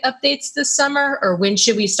market updates this summer, or when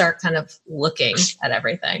should we start kind of looking at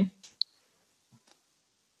everything?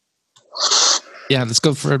 Yeah, let's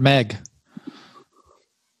go for Meg.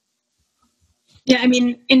 Yeah, I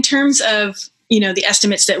mean, in terms of, the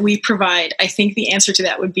estimates that we provide, I think the answer to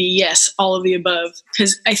that would be yes, all of the above,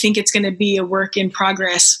 because I think it's going to be a work in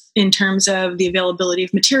progress in terms of the availability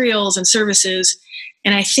of materials and services.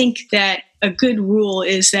 And I think that a good rule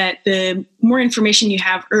is that the more information you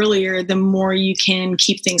have earlier, the more you can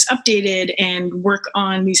keep things updated and work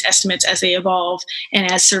on these estimates as they evolve and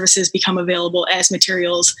as services become available, as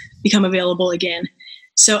materials become available again.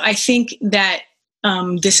 So I think that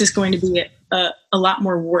this is going to be a lot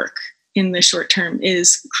more work in the short term,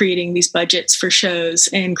 is creating these budgets for shows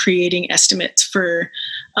and creating estimates for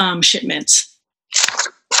shipments.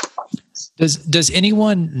 Does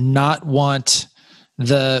anyone not want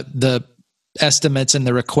the estimates and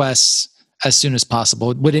the requests as soon as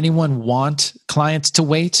possible? Would anyone want clients to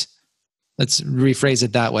wait? Let's rephrase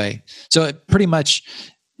it that way. So it pretty much,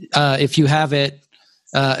 if you have a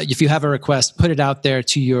request, put it out there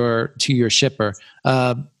to your shipper.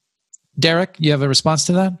 Derek, you have a response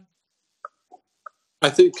to that? I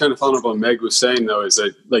think kind of following up on Meg was saying, though, is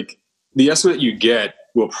that like the estimate you get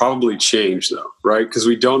will probably change, though, right? Because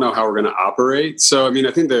we don't know how we're going to operate. So, I mean,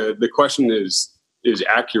 I think the question is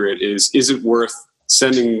accurate. Is it worth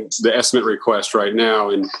sending the estimate request right now?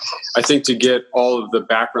 And I think to get all of the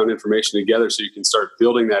background information together so you can start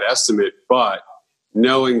building that estimate, but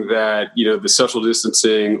knowing that, you know, the social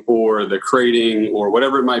distancing or the crating or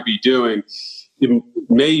whatever it might be doing, it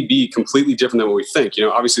may be completely different than what we think. You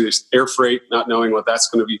know, obviously there's air freight, not knowing what that's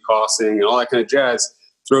going to be costing and all that kind of jazz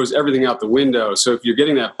throws everything out the window. So if you're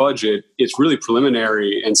getting that budget, it's really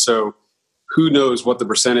preliminary. And so who knows what the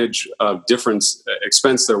percentage of difference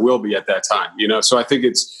expense there will be at that time, you know? So I think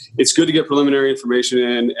it's good to get preliminary information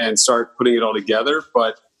in and start putting it all together.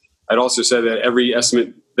 But I'd also say that every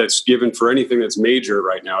estimate that's given for anything that's major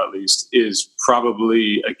right now, at least, is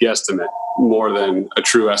probably a guesstimate more than a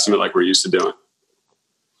true estimate like we're used to doing.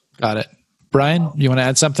 Got it. Brian, you want to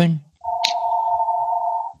add something?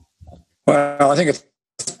 Well, I think it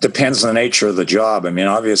depends on the nature of the job. I mean,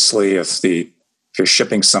 obviously, if you're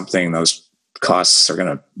shipping something, those costs are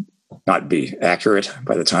going to not be accurate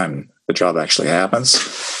by the time the job actually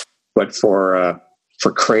happens. But for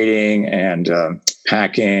crating and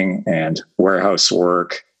packing and warehouse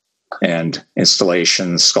work and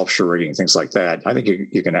installation, sculpture rigging, things like that, I think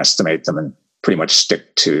you can estimate them and pretty much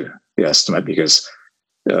stick to the estimate because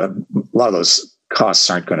a lot of those costs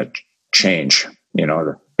aren't going to change. You know,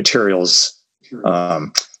 the materials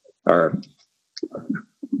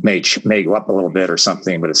may go up a little bit or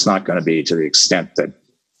something, but it's not going to be to the extent that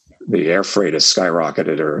the air freight has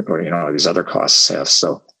skyrocketed or you know, these other costs have.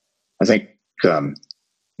 So I think, you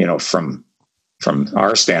know, from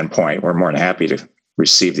our standpoint, we're more than happy to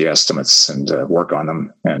receive the estimates and work on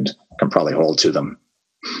them and can probably hold to them.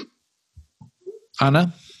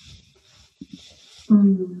 Anna?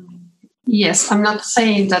 Yes, I'm not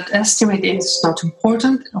saying that estimate is not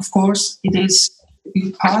important. Of course, it is a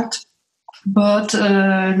big part. But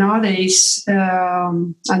nowadays,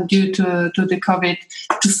 and due to the COVID,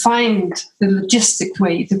 to find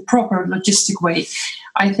the proper logistic way,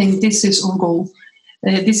 I think this is our goal.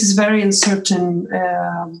 This is very uncertain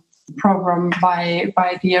program by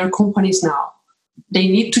the air companies now. They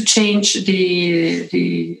need to change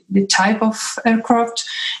the type of aircraft,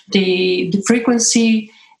 the frequency.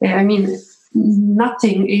 I mean,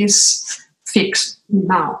 nothing is fixed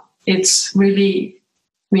now. It's really,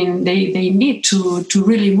 I mean, they need to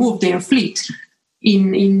really move their fleet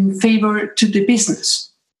in favor to the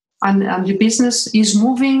business. And the business is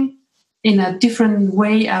moving in a different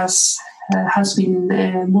way as has been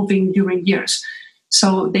moving during years.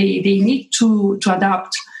 So they need to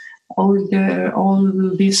adapt all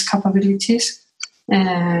these capabilities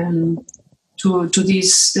to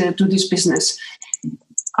this business.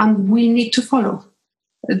 And we need to follow.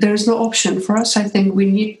 There's no option for us. I think we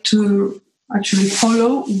need to actually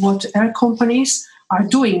follow what air companies are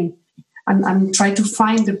doing and try to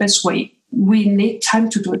find the best way. We need time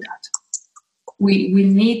to do that. We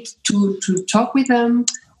need to talk with them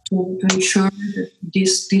to ensure that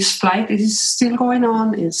this flight is still going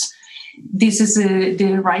on, this is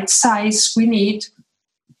the right size we need,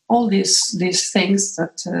 all these things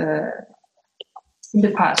that in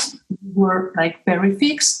the past were like very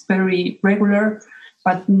fixed, very regular,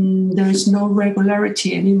 but there is no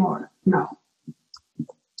regularity anymore now.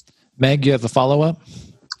 Meg, you have a follow-up?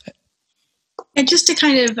 And just to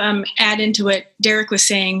kind of add into what Derek was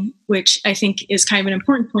saying, which I think is kind of an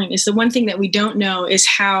important point, is the one thing that we don't know is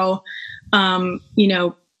how,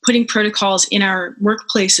 putting protocols in our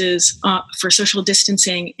workplaces for social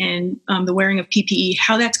distancing and the wearing of PPE,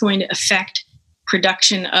 how that's going to affect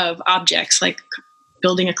production of objects like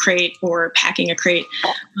building a crate or packing a crate.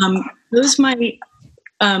 Those might,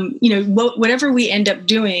 whatever we end up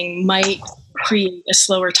doing might create a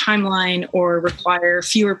slower timeline or require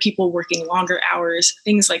fewer people working longer hours,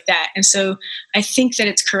 things like that. And so I think that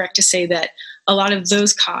it's correct to say that a lot of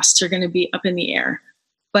those costs are going to be up in the air.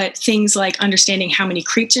 But things like understanding how many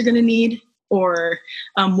crates you're going to need or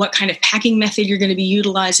what kind of packing method you're going to be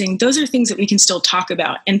utilizing, those are things that we can still talk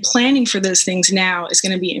about. And planning for those things now is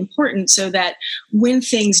going to be important so that when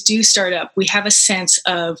things do start up, we have a sense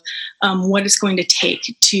of what it's going to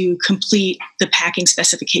take to complete the packing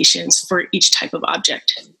specifications for each type of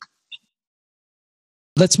object.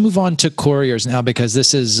 Let's move on to couriers now, because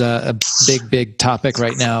this is a big topic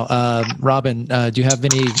right now. Robin, do you have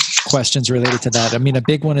any questions related to that? I mean, a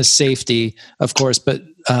big one is safety, of course, but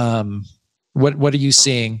what are you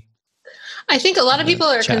seeing? I think a lot of people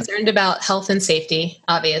are concerned about health and safety,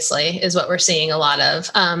 obviously, is what we're seeing a lot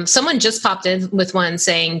of. Someone just popped in with one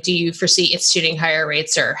saying, do you foresee instituting higher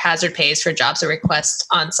rates or hazard pays for jobs that request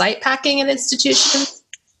on-site packing at institutions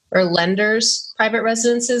or lenders' private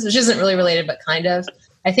residences, which isn't really related, but kind of.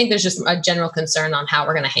 I think there's just a general concern on how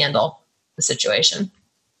we're going to handle the situation.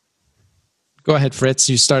 Go ahead, Fritz.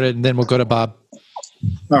 You started, and then we'll go to Bob.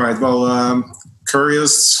 All right. Well,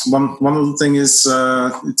 couriers. One of the things is,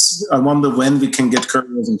 I wonder when we can get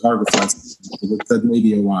couriers and cargo flights. That may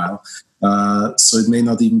be a while. So it may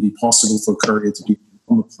not even be possible for a courier to be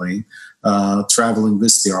on the plane, traveling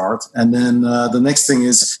with the art. And then the next thing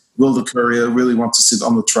is, will the courier really want to sit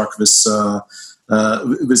on the truck with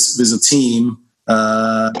a team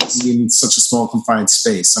in such a small confined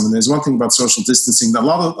space? I mean, there's one thing about social distancing. A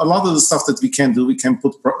lot of the stuff that we can do, we can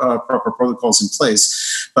put proper protocols in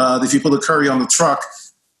place. But if you put a courier on the truck,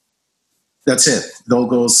 that's it. It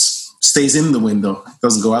all stays in the window. It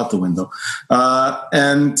doesn't go out the window.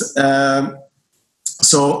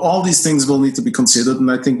 So all these things will need to be considered, and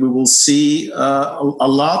I think we will see a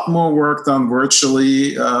lot more work done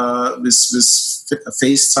virtually with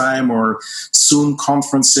FaceTime or Zoom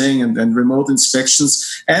conferencing and remote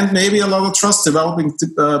inspections, and maybe a lot of trust developing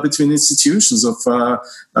between institutions of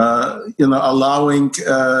allowing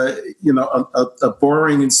a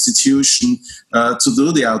borrowing institution to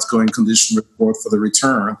do the outgoing condition report for the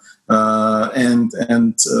return. And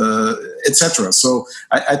etc. So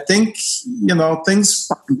I think, things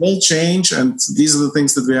will change, and these are the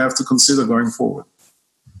things that we have to consider going forward.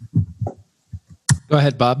 Go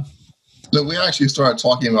ahead, Bob. So we actually started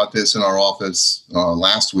talking about this in our office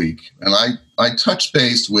last week, and I touched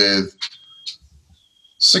base with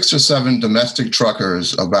 6 or 7 domestic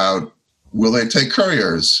truckers about will they take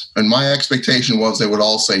couriers, and my expectation was they would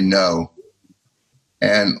all say no.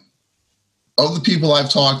 And of the people I've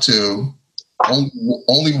talked to,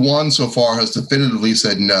 only one so far has definitively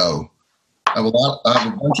said no. I have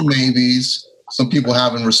a bunch of maybes. Some people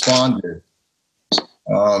haven't responded.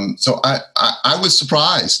 So I was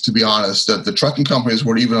surprised, to be honest, that the trucking companies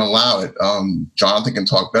would even allow it. Jonathan can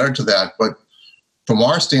talk better to that. But from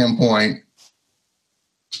our standpoint,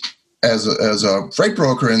 as a freight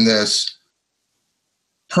broker in this,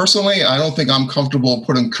 personally, I don't think I'm comfortable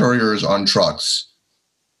putting couriers on trucks,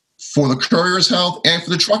 for the courier's health and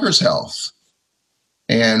for the trucker's health.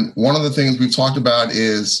 And one of the things we've talked about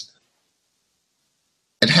is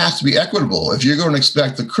it has to be equitable. If you're going to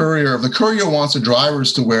expect if the courier wants the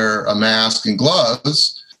drivers to wear a mask and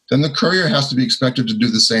gloves, then the courier has to be expected to do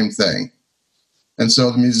the same thing. And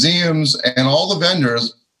so the museums and all the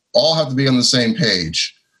vendors all have to be on the same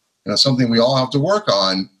page. Something we all have to work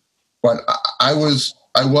on. But I was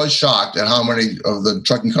shocked at how many of the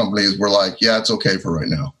trucking companies were like, yeah, it's okay for right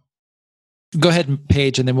now. Go ahead,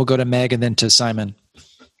 Paige, and then we'll go to Meg and then to Simon. I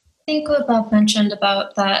think what Bob mentioned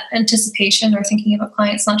about that anticipation or thinking about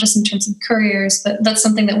clients, not just in terms of couriers, but that's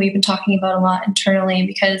something that we've been talking about a lot internally,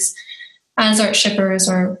 because as our shippers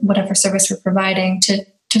or whatever service we're providing, to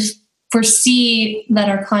foresee that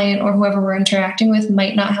our client or whoever we're interacting with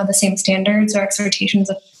might not have the same standards or expectations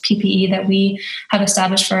of PPE that we have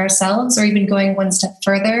established for ourselves, or even going one step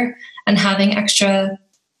further and having extra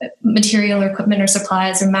material or equipment or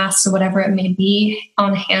supplies or masks or whatever it may be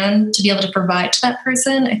on hand to be able to provide to that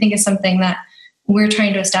person, I think is something that we're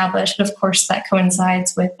trying to establish. But of course, that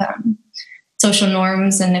coincides with social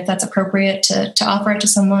norms and if that's appropriate to offer it to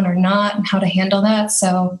someone or not, and how to handle that.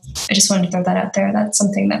 So I just wanted to throw that out there. That's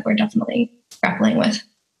something that we're definitely grappling with.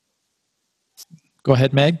 Go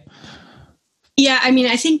ahead, Meg. Yeah, I mean,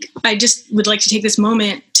 I think I just would like to take this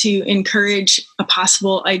moment to encourage a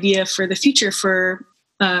possible idea for the future for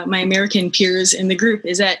my American peers in the group,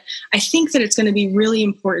 is that I think that it's going to be really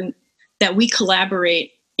important that we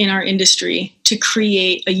collaborate in our industry to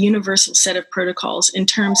create a universal set of protocols in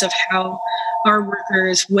terms of how our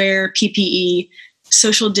workers wear PPE,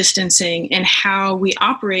 social distancing, and how we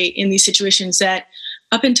operate in these situations that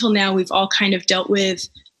up until now we've all kind of dealt with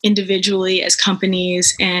individually as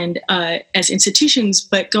companies and as institutions.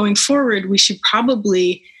 But going forward, we should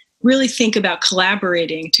probably really think about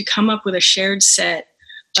collaborating to come up with a shared set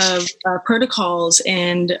of protocols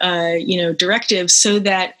and directives, so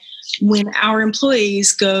that when our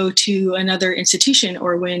employees go to another institution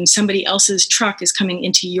or when somebody else's truck is coming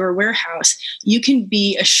into your warehouse, you can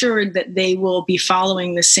be assured that they will be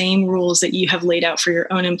following the same rules that you have laid out for your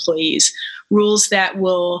own employees, rules that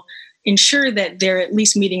will ensure that they're at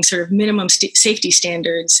least meeting sort of minimum safety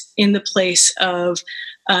standards in the place of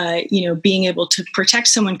being able to protect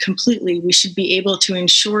someone completely. We should be able to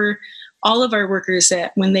ensure all of our workers,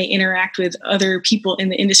 that when they interact with other people in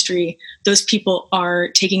the industry, those people are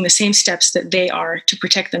taking the same steps that they are to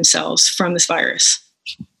protect themselves from this virus.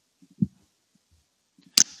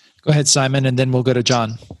 Go ahead, Simon, and then we'll go to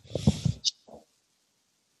John.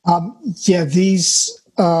 These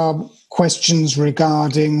questions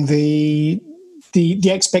regarding the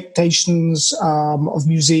expectations of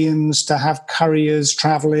museums to have couriers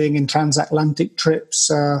traveling in transatlantic trips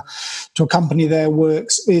to accompany their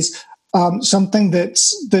works is something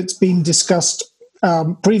that's been discussed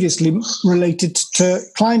previously related to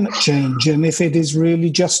climate change, and if it is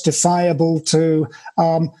really justifiable to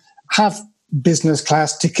have business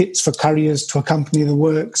class tickets for couriers to accompany the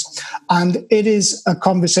works. And it is a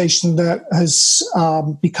conversation that has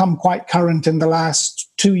become quite current in the last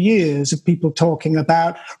 2 years, of people talking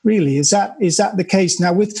about, really, is that the case?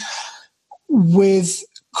 Now, with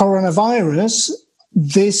coronavirus,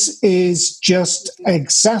 this is just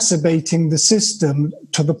exacerbating the system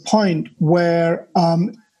to the point where,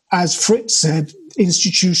 as Fritz said,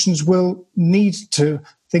 institutions will need to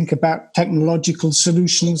think about technological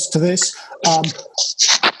solutions to this.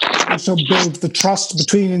 Also build the trust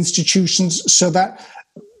between institutions so that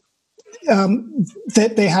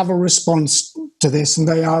they have a response to this and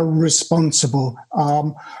they are responsible,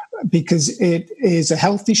 because it is a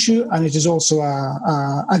health issue and it is also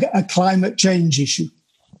a climate change issue.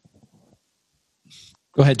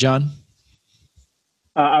 Go ahead, John.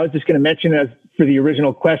 I was just going to mention, as for the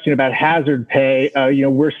original question about hazard pay,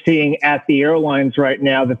 we're seeing at the airlines right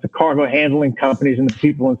now that the cargo handling companies and the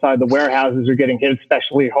people inside the warehouses are getting hit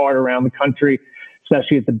especially hard around the country,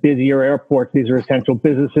 especially at the busier airports. These are essential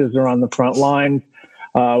businesses. They're on the front lines,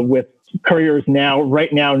 with couriers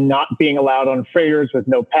right now not being allowed on freighters, with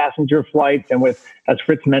no passenger flights, and with, as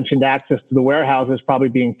Fritz mentioned, access to the warehouses probably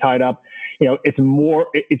being tied up.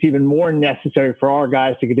 It's even more necessary for our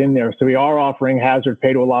guys to get in there. So we are offering hazard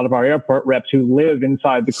pay to a lot of our airport reps who live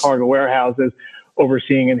inside the cargo warehouses,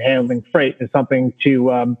 overseeing and handling freight. It's something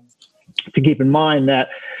to keep in mind, that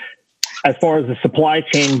as far as the supply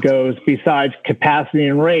chain goes, besides capacity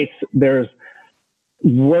and rates, there's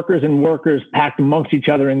workers and workers packed amongst each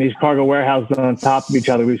other in these cargo warehouses on top of each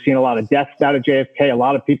other. We've seen a lot of deaths out of JFK, a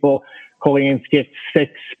lot of people calling in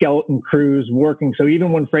sick, skeleton crews working. So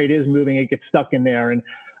even when freight is moving, it gets stuck in there. And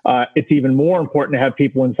it's even more important to have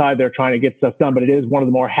people inside there trying to get stuff done. But it is one of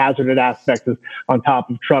the more hazardous aspects on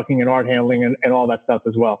top of trucking and art handling and all that stuff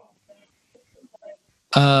as well.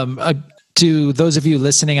 To those of you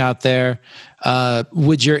listening out there,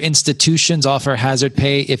 would your institutions offer hazard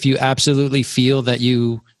pay if you absolutely feel that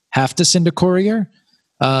you have to send a courier?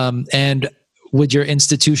 And would your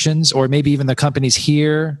institutions, or maybe even the companies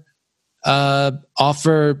here,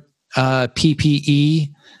 offer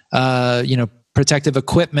PPE, protective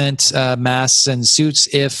equipment, masks and suits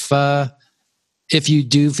if you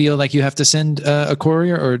do feel like you have to send a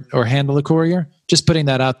courier or handle a courier? Just putting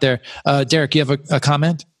that out there. Derek, you have a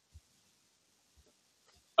comment?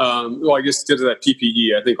 Well, I guess to get to that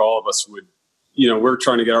PPE, I think all of us would, we're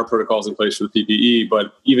trying to get our protocols in place for the PPE,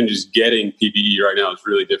 but even just getting PPE right now is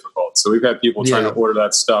really difficult. So we've had people trying to order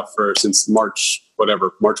that stuff since March 1.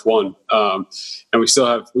 And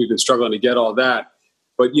we've been struggling to get all that.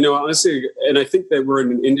 But, honestly, and I think that we're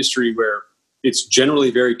in an industry where it's generally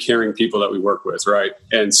very caring people that we work with, right?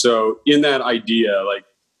 And so in that idea,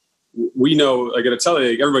 we know, I got to tell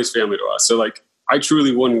you, everybody's family to us. So I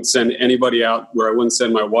truly wouldn't send anybody out where I wouldn't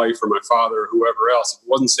send my wife or my father or whoever else. If it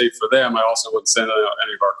wasn't safe for them, I also wouldn't send out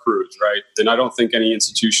any of our crews, right? And I don't think any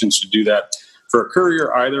institution should do that for a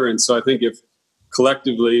courier either. And so I think if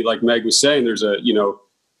collectively, like Meg was saying, there's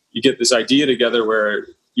you get this idea together where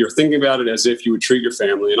you're thinking about it as if you would treat your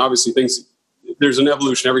family. And obviously there's an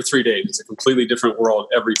evolution every 3 days. It's a completely different world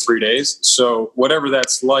every 3 days. So whatever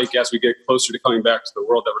that's like, as we get closer to coming back to the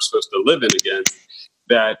world that we're supposed to live in again,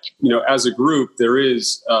 that, as a group, there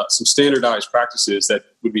is some standardized practices that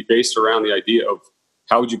would be based around the idea of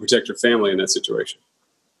how would you protect your family in that situation.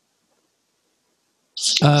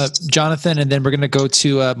 Jonathan, and then we're going to go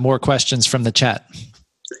to more questions from the chat.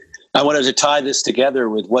 I wanted to tie this together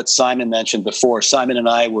with what Simon mentioned before. Simon and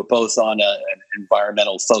I were both on an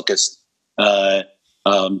environmental focused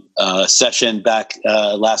session back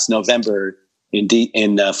last November in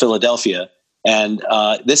Philadelphia. And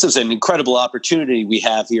this is an incredible opportunity we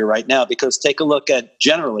have here right now, because take a look at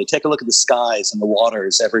the skies and the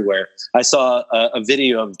waters everywhere. I saw a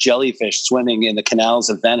video of jellyfish swimming in the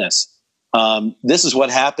canals of Venice. This is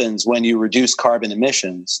what happens when you reduce carbon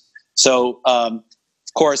emissions. So, of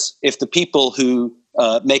course, if the people who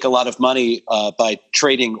make a lot of money by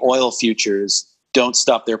trading oil futures don't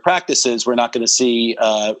stop their practices, we're not going to see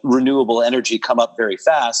renewable energy come up very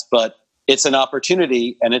fast. But it's an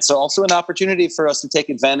opportunity, and it's also an opportunity for us to take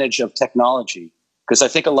advantage of technology, because I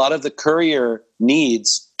think a lot of the courier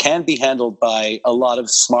needs can be handled by a lot of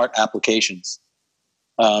smart applications.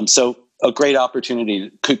 So a great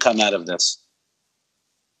opportunity could come out of this.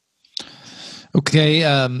 Okay.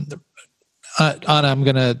 Anna,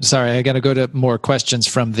 I got to go to more questions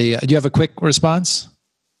from do you have a quick response?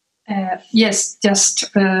 Yes,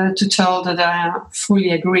 just to tell that I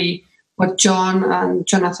fully agree what John and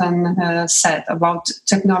Jonathan said about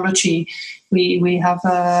technology. We have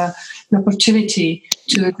an opportunity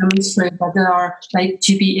to demonstrate that there are like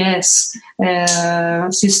GPS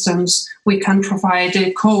systems. We can provide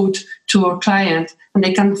a code to our client, and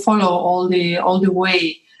they can follow all the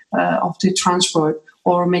way of the transport,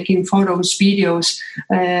 or making photos, videos,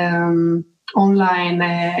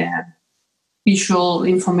 online visual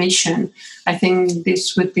information. I think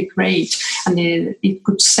this would be great, and it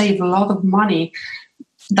could save a lot of money.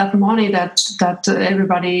 That money that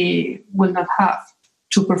everybody will not have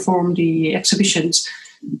to perform the exhibitions.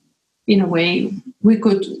 In a way, we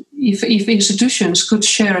could, if institutions could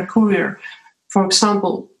share a courier, for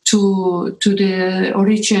example, to the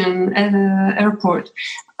origin airport,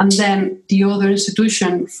 and then the other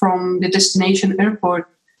institution from the destination airport.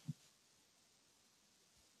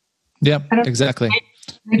 Yeah, exactly.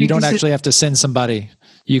 You don't actually have to send somebody.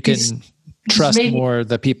 You can trust more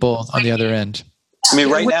the people on the other end. I mean,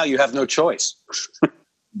 right now you have no choice.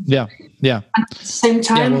 Yeah. At the same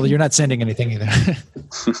time, yeah, well, you're not sending anything either.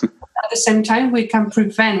 At the same time, we can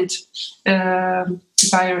prevent the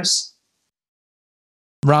virus.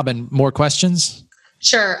 Robin, more questions?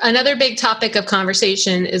 Sure. Another big topic of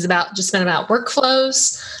conversation is about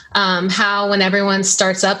workflows, how when everyone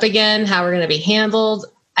starts up again, how we're going to be handled.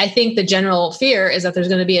 I think the general fear is that there's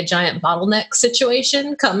going to be a giant bottleneck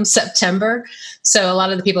situation come September. So a lot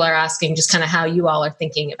of the people are asking just kind of how you all are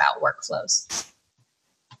thinking about workflows.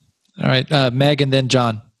 All right, Meg, and then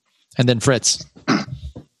John, and then Fritz.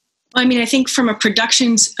 I mean, I think from a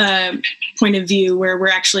productions point of view, where we're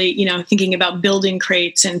actually, thinking about building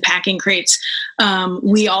crates and packing crates,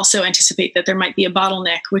 we also anticipate that there might be a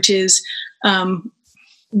bottleneck, which is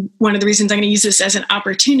one of the reasons I'm going to use this as an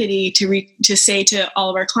opportunity to say to all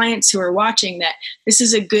of our clients who are watching that this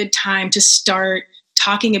is a good time to start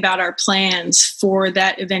talking about our plans for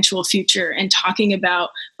that eventual future, and talking about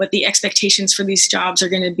what the expectations for these jobs are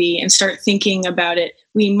going to be, and start thinking about it.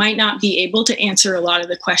 We might not be able to answer a lot of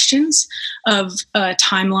the questions of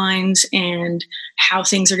timelines and how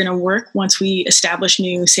things are going to work once we establish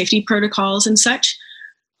new safety protocols and such.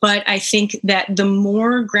 But I think that the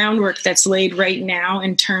more groundwork that's laid right now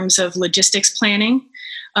in terms of logistics planning,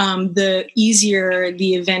 the easier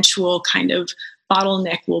the eventual kind of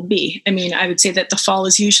bottleneck will be. I mean, I would say that the fall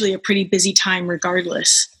is usually a pretty busy time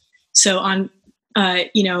regardless. So and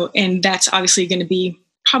that's obviously going to be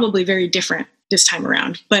probably very different this time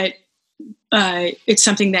around. But it's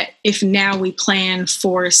something that if now we plan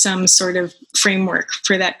for some sort of framework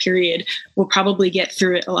for that period, we'll probably get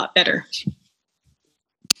through it a lot better.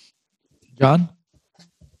 John?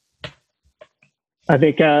 I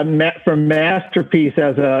think for Masterpiece,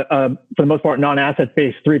 as for the most part,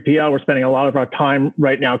 non-asset-based 3PL, we're spending a lot of our time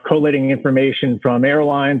right now collating information from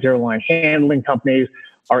airlines, airline handling companies,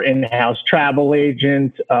 our in-house travel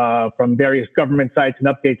agents, from various government sites and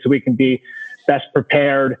updates, so we can be best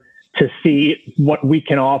prepared to see what we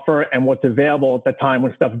can offer and what's available at the time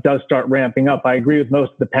when stuff does start ramping up. I agree with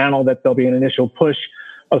most of the panel that there'll be an initial push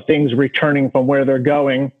of things returning from where they're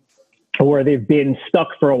going, or where they've been stuck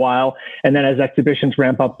for a while. And then as exhibitions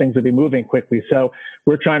ramp up, things will be moving quickly. So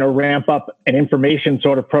we're trying to ramp up an information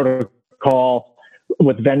sort of protocol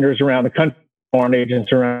with vendors around the country, foreign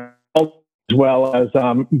agents around, as well as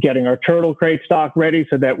getting our turtle crate stock ready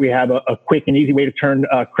so that we have a quick and easy way to turn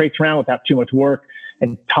crates around without too much work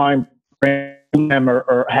and time for them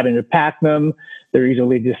or having to pack them. They're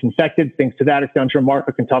easily disinfected, things to that extent. I'm sure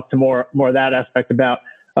Marco can talk to more of that aspect about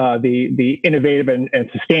the innovative and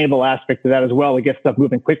sustainable aspect of that as well to get stuff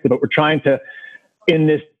moving quickly. But we're trying to, in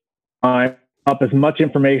this time, up as much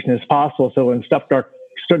information as possible so when stuff does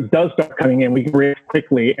start coming in, we can react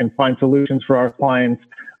quickly and find solutions for our clients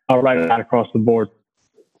right out across the board.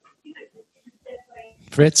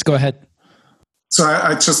 Fritz, go ahead. So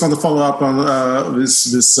I just want to follow up on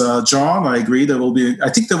this John. I agree. I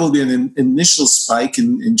think there will be an initial spike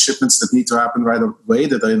in shipments that need to happen right away,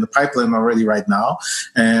 that are in the pipeline already right now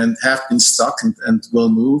and have been stuck and will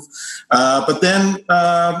move. But then,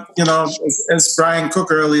 as Brian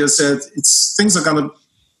Cook earlier said, things are going to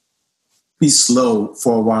be slow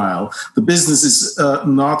for a while. The business is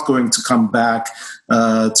not going to come back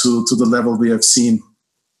to the level we have seen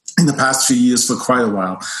in the past few years for quite a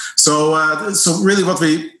while. So really what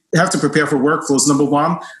we have to prepare for workflows. Number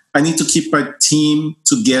one, I need to keep my team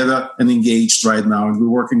together and engaged right now. And we're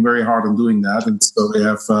working very hard on doing that. And so we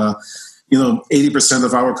have, 80%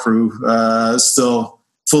 of our crew still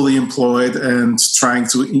fully employed and trying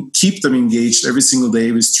to keep them engaged every single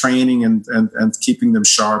day with training and keeping them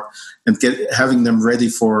sharp and having them ready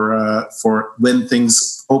for when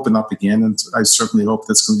things open up again. And I certainly hope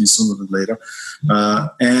that's going to be sooner than later.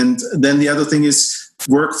 And then the other thing is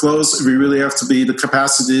workflows. We really have to be the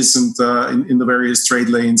capacities and in the various trade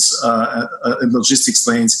lanes and logistics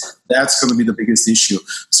lanes. That's going to be the biggest issue.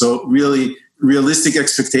 So really realistic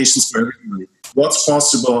expectations for everybody. What's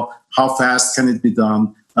possible? How fast can it be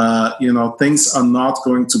done? Things are not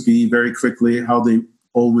going to be very quickly how they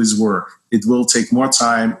always were. It will take more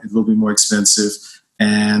time. It will be more expensive,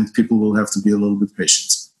 and people will have to be a little bit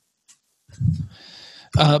patient.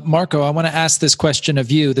 Marco, I want to ask this question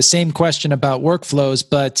of you, the same question about workflows,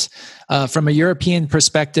 but from a European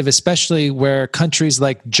perspective, especially where countries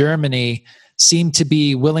like Germany seem to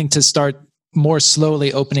be willing to start more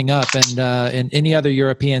slowly opening up, and any other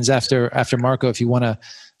Europeans after Marco, if you want to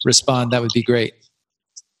respond, that would be great.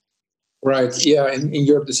 Right. Yeah. In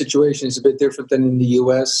Europe, the situation is a bit different than in the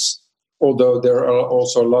US, although there are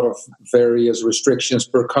also a lot of various restrictions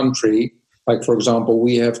per country. Like, for example,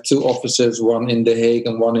 we have 2 offices, one in The Hague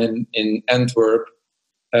and one in Antwerp,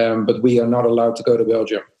 but we are not allowed to go to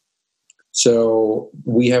Belgium. So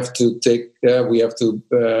we have to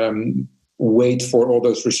wait for all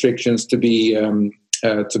those restrictions to be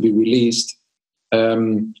released.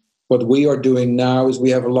 What we are doing now is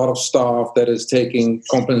we have a lot of staff that is taking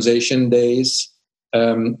compensation days,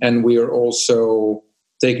 and we are also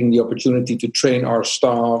taking the opportunity to train our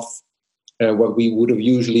staff. What we would have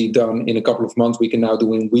usually done in a couple of months, we can now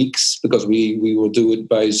do in weeks, because we will do it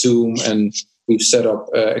by Zoom, and we've set up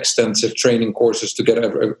extensive training courses to get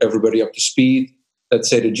everybody up to speed. Let's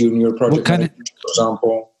say the junior project manager, for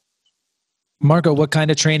example. Marco, what kind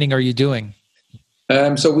of training are you doing?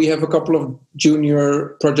 So we have a couple of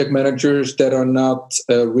junior project managers that are not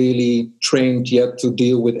really trained yet to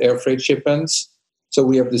deal with air freight shipments. So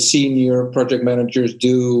we have the senior project managers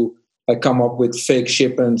come up with fake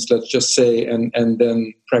shipments, let's just say, and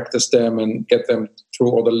then practice them and get them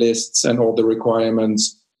through all the lists and all the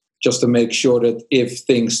requirements, just to make sure that if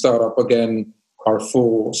things start up again, our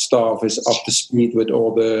full staff is up to speed with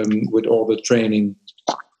all the training.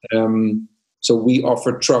 So we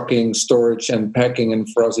offer trucking, storage, and packing, and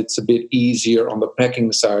for us it's a bit easier on the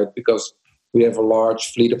packing side because we have a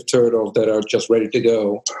large fleet of turtles that are just ready to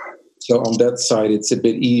go. So on that side, it's a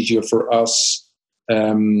bit easier for us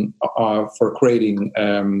for crating.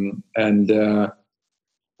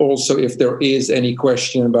 Also, if there is any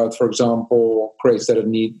question about, for example, crates that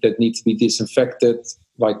need to be disinfected,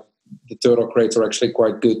 like the turtle crates are actually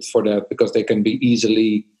quite good for that because they can be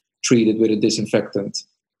easily treated with a disinfectant.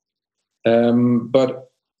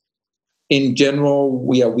 But in general,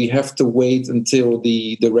 we have to wait until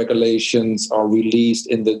the regulations are released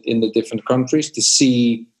in the different countries to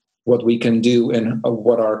see what we can do and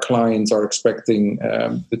what our clients are expecting.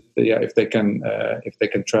 If they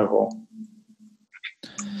can travel.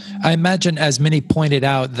 I imagine, as many pointed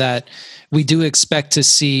out, that we do expect to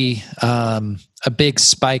see a big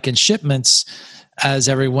spike in shipments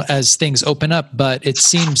as things open up, but it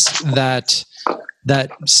seems that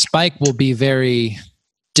spike will be very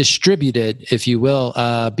distributed, if you will,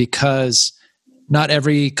 because not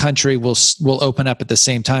every country will open up at the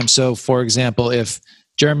same time. So, for example, if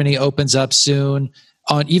Germany opens up soon,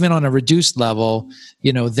 even on a reduced level,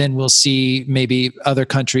 then we'll see maybe other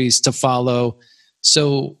countries to follow.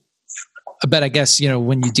 So, but I guess,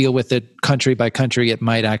 when you deal with it country by country, it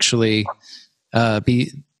might actually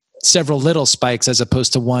be several little spikes as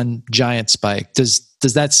opposed to one giant spike. Does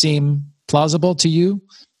that seem plausible to you,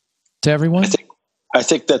 to everyone? I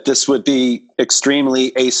think that this would be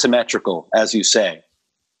extremely asymmetrical, as you say.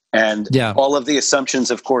 And all of the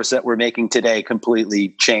assumptions, of course, that we're making today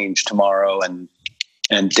completely change tomorrow and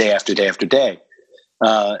day after day after day.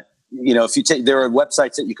 If you take, there are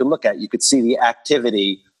websites that you can look at. You could see the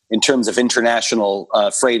activity in terms of international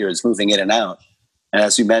freighters moving in and out. And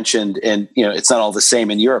as you mentioned, and it's not all the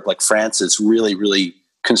same in Europe. Like France is really, really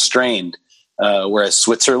constrained, whereas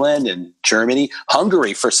Switzerland and Germany,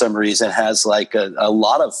 Hungary, for some reason, has like a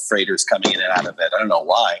lot of freighters coming in and out of it. I don't know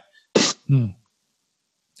why.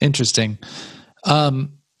 Interesting.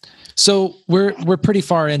 So we're pretty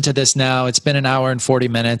far into this now. It's been an hour and 40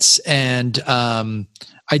 minutes, and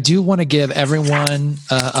I do want to give everyone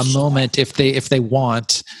a moment, if they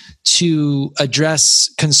want, to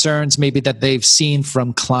address concerns maybe that they've seen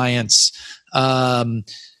from clients.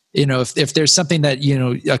 if there's something that,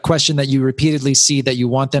 a question that you repeatedly see that you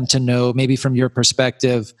want them to know, maybe from your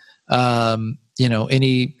perspective,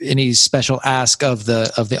 any special ask of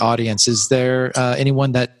the audience. Is there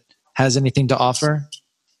anyone that has anything to offer?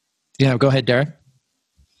 Go ahead, Derek.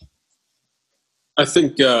 I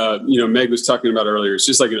think, Meg was talking about earlier, it's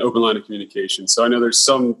just like an open line of communication. So I know there's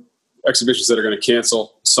some exhibitions that are going to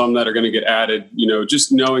cancel, some that are going to get added,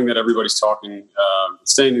 just knowing that everybody's talking,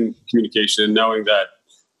 staying in communication, and knowing that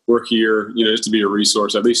we're here, just to be a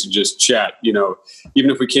resource, at least to just chat, even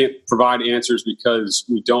if we can't provide answers because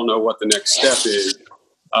we don't know what the next step is,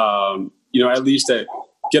 at least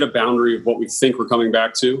get a boundary of what we think we're coming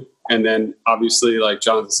back to. And then obviously, like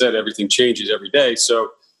Jonathan said, everything changes every day.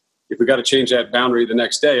 So if we got to change that boundary the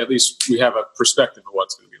next day, at least we have a perspective of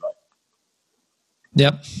what's going to be like.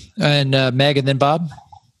 Yep. And Meg, and then Bob.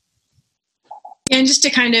 And just to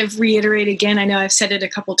kind of reiterate again, I know I've said it a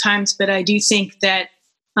couple times, but I do think that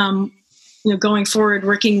going forward,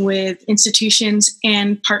 working with institutions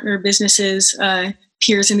and partner businesses,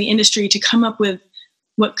 peers in the industry to come up with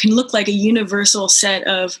what can look like a universal set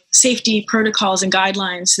of safety protocols and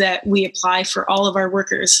guidelines that we apply for all of our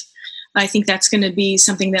workers. I think that's going to be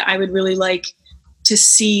something that I would really like to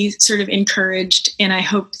see sort of encouraged. And I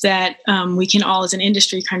hope that we can all as an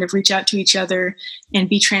industry kind of reach out to each other and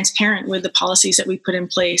be transparent with the policies that we put in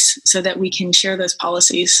place so that we can share those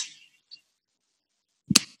policies.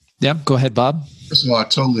 Yeah, go ahead, Bob. First of all, I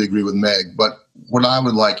totally agree with Meg, but what I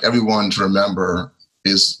would like everyone to remember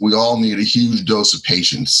is we all need a huge dose of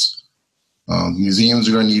patience. Museums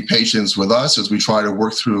are going to need patience with us as we try to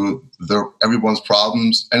work through everyone's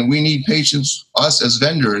problems, and we need patience. Us as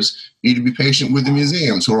vendors need to be patient with the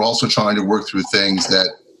museums who are also trying to work through things that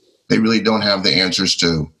they really don't have the answers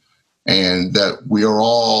to, and that we are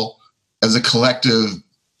all, as a collective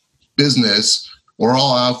business, we're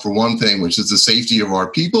all out for one thing, which is the safety of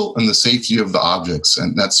our people and the safety of the objects.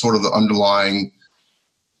 And that's sort of the underlying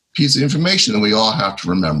piece of information that we all have to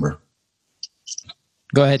remember.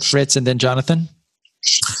 Go ahead, Fritz, and then Jonathan.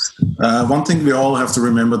 One thing we all have to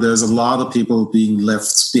remember, there's a lot of people being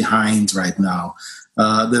left behind right now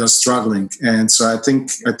that are struggling. And so I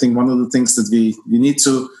think one of the things that we need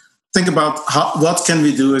to think about, what can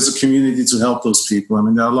we do as a community to help those people? I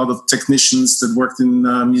mean, there are a lot of technicians that worked in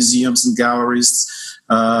museums and galleries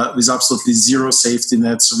with absolutely zero safety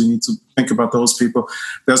net, so we need to think about those people.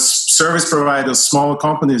 There's service providers, smaller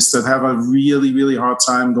companies that have a really, really hard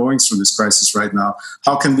time going through this crisis right now.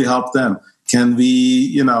 How can we help them? Can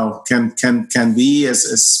we, can we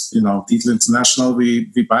as Dietl International, we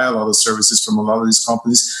buy a lot of services from a lot of these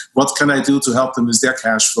companies. What can I do to help them with their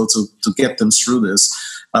cash flow to get them through this?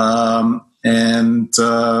 What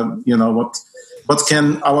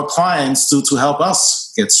can our clients do to help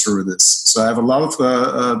us get through this? So I have a lot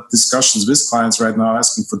of discussions with clients right now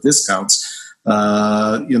asking for discounts,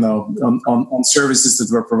 on services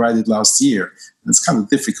that were provided last year. It's kind of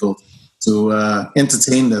difficult to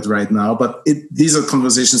entertain that right now, but these are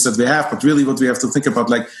conversations that we have. But really, what we have to think about,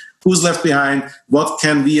 like, who's left behind? What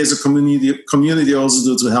can we as a community also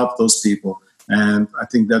do to help those people? And I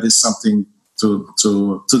think that is something to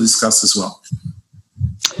discuss as well.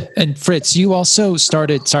 And Fritz, you also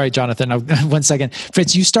started, sorry, Jonathan, 1 second.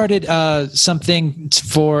 Fritz, you started something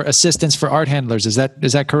for assistance for art handlers. Is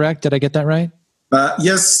that correct? Did I get that right?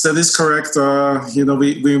 Yes, that is correct.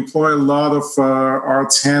 We employ a lot of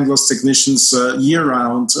art handlers, technicians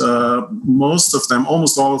year-round. Most of them,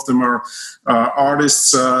 almost all of them, are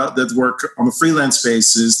artists that work on a freelance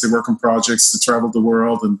basis. They work on projects, they travel the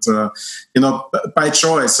world, and by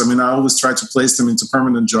choice. I mean, I always try to place them into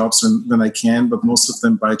permanent jobs when I can, but most of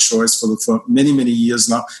them by choice for many, many years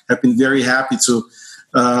now have been very happy to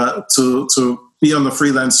be on the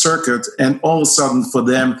freelance circuit, and all of a sudden for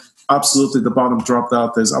them, absolutely the bottom dropped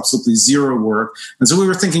out. There's absolutely zero work. And so we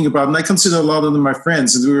were thinking about, and I consider a lot of them my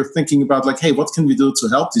friends, and we were thinking about, like, hey, what can we do to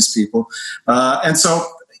help these people? And so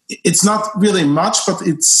it's not really much, but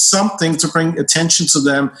it's something to bring attention to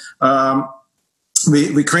them.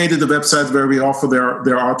 We created a website where we offer their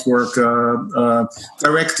artwork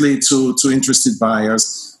directly to interested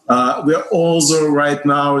buyers. We're also right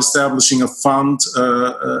now establishing a fund,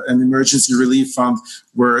 an emergency relief fund,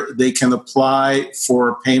 where they can apply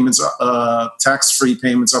for payments, tax-free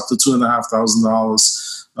payments up to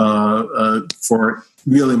 $2,500 for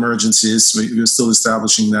real emergencies. We're still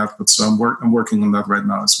establishing that, but so I'm working on that right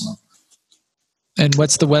now as well. And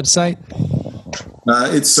what's the website?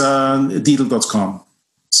 It's Dietl.com.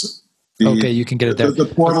 So okay, you can get it there.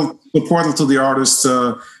 The portal to the artist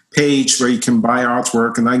page where you can buy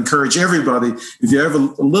artwork. And I encourage everybody, if you have a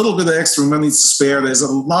little bit of extra money to spare, there's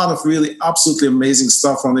a lot of really absolutely amazing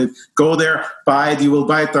stuff on it. Go there, buy it. You will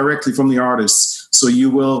buy it directly from the artists. So you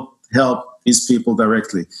will help these people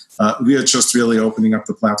directly. We are just really opening up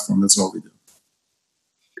the platform. That's all we do.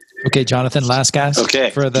 Okay, Jonathan, last guess. Okay.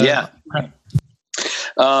 For the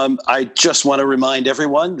I just want to remind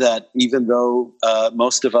everyone that even though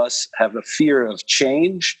most of us have a fear of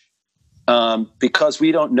change, because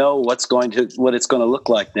we don't know what it's going to look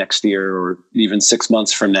like next year or even 6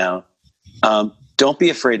 months from now, don't be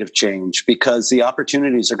afraid of change, because the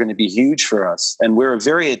opportunities are going to be huge for us, and we're a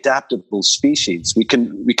very adaptable species. We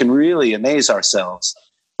can really amaze ourselves.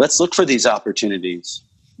 Let's look for these opportunities.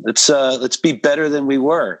 Let's be better than we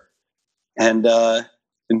were, and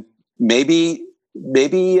maybe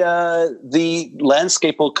the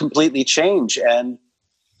landscape will completely change, and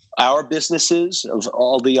our businesses of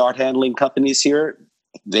all the art handling companies here,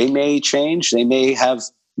 they may change. They may have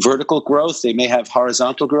vertical growth. They may have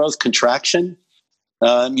horizontal growth, contraction.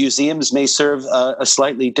 Museums may serve a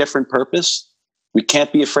slightly different purpose. We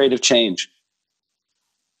can't be afraid of change.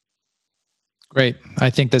 Great. I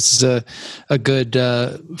think this is a good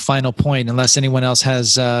final point, unless anyone else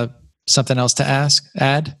has something else to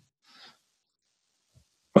add.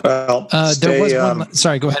 Well, there was one.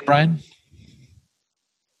 Sorry, go ahead, Brian.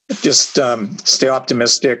 Just stay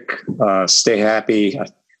optimistic, stay happy.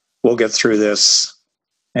 We'll get through this.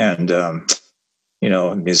 And,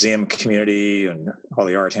 museum community and all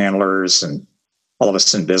the art handlers and all of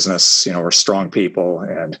us in business, we're strong people.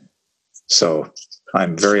 And so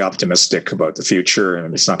I'm very optimistic about the future,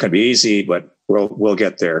 and it's not going to be easy, but we'll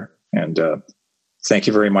get there. And thank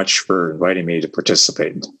you very much for inviting me to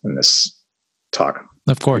participate in this talk.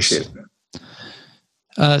 Of course.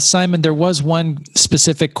 Simon, there was one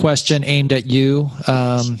specific question aimed at you,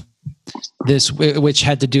 which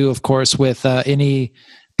had to do, of course, with any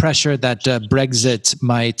pressure that Brexit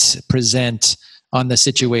might present on the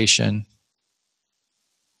situation.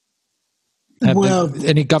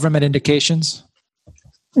 Any government indications?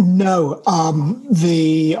 No.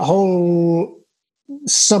 The whole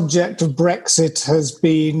subject of Brexit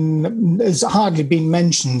has hardly been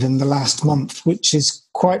mentioned in the last month, which is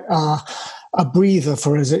quite a breather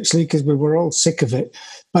for us, actually, because we were all sick of it.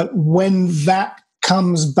 But when that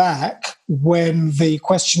comes back, when the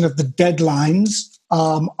question of the deadlines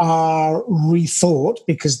are rethought,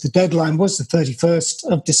 because the deadline was the 31st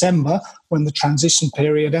of December when the transition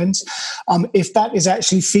period ends. If that is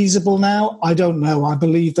actually feasible now, I don't know. I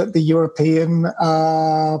believe that the European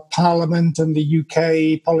Parliament and the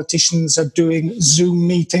UK politicians are doing Zoom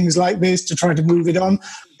meetings like this to try to move it on.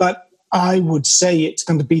 But I would say it's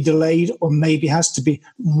going to be delayed, or maybe has to be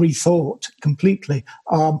rethought completely.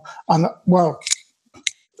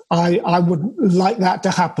 I would like that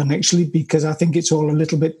to happen, actually, because I think it's all a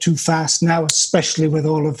little bit too fast now, especially with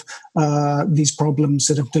all of these problems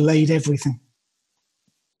that have delayed everything.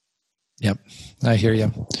 Yep, I hear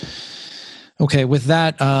you. Okay, with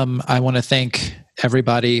that, I want to thank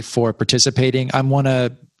everybody for participating. I want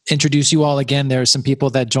to introduce you all again. There are some people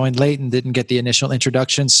that joined late and didn't get the initial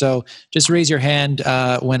introduction, so just raise your hand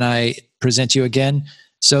when I present you again.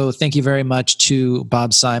 So thank you very much to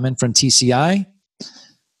Bob Simon from TCI,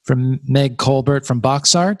 from Meg Colbert from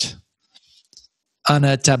Box Art,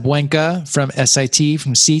 Ana Tabuenca from SIT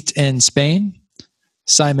from SEAT in Spain,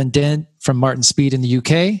 Simon Dent from Martin Speed in the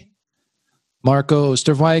UK, Marco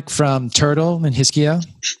Osterwijk from Turtle in Hiskia,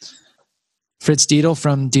 Fritz Dietl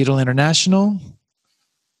from Dietl International,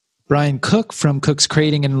 Brian Cook from Cook's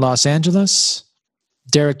Crating in Los Angeles,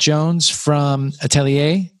 Derek Jones from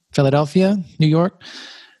Atelier, Philadelphia, New York,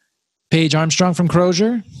 Paige Armstrong from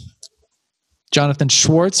Crozier, Jonathan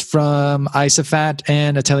Schwartz from Isofat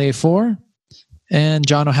and Atelier 4, and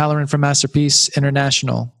John O'Halloran from Masterpiece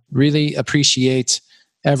International. Really appreciate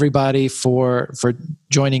everybody for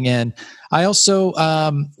joining in. I also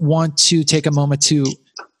want to take a moment to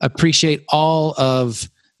appreciate all of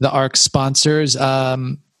the ARC sponsors.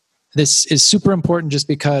 This is super important just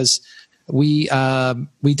because we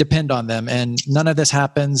depend on them, and none of this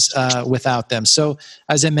happens without them. So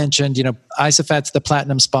as I mentioned, Isofat's the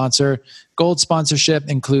platinum sponsor. Gold sponsorship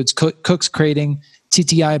includes Cook's Crating,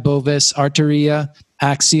 TTI Bovis, Arteria,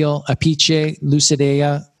 Axial, Apice,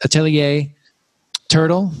 Lucidea, Atelier,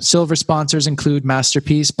 Turtle. Silver sponsors include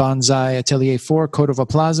Masterpiece, Bonsai, Atelier 4, Cordova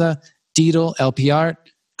Plaza, Dietl, LP Art,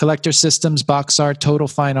 Collector Systems, Box Art, Total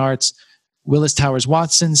Fine Arts, Willis Towers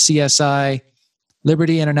Watson, CSI,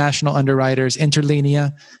 Liberty International Underwriters,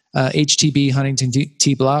 Interlinea, HTB, Huntington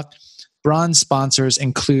T Block. Bronze sponsors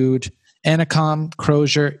include Anacom,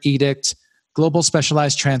 Crozier, Edict, Global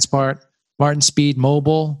Specialized Transport, Martin Speed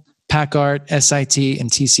Mobile, PACCART, SIT, and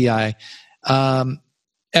TCI.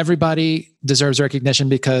 Everybody deserves recognition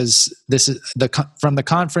because this is from the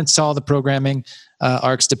conference to all the programming,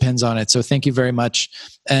 ARCS depends on it. So thank you very much.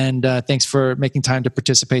 And thanks for making time to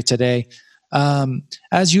participate today.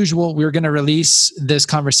 As usual, we're going to release this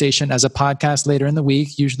conversation as a podcast later in the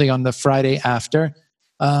week, usually on the Friday after.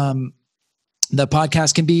 The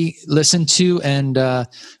podcast can be listened to and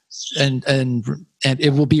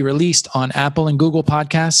it will be released on Apple and Google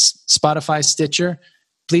Podcasts, Spotify, Stitcher.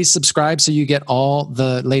 Please subscribe so you get all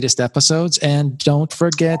the latest episodes, and don't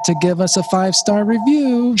forget to give us a 5-star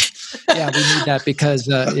review. Yeah, we need that because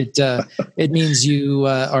it means you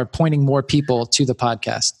are pointing more people to the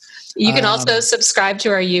podcast. You can also subscribe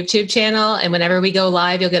to our YouTube channel, and whenever we go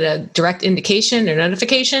live, you'll get a direct indication or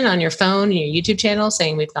notification on your phone and your YouTube channel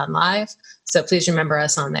saying we've gone live. So please remember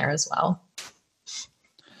us on there as well.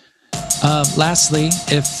 Lastly,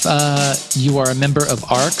 if you are a member of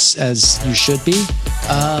ARCS, as you should be,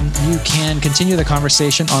 you can continue the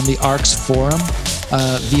conversation on the ARCS forum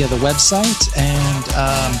via the website, and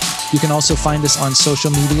you can also find us on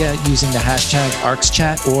social media using the hashtag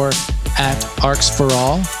ARCSChat or at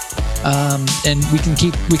ARCS4All. And we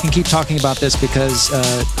can keep talking about this because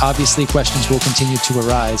obviously questions will continue to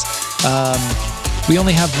arise. We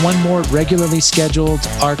only have one more regularly scheduled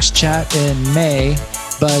ARCS chat in May,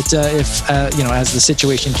 but if as the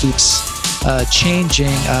situation keeps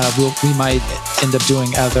changing, we might end up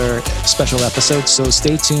doing other special episodes. So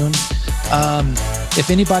stay tuned.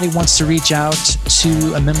 If anybody wants to reach out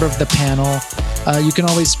to a member of the panel, you can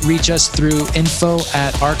always reach us through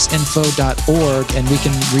info@arcsinfo.org, and we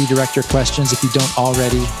can redirect your questions if you don't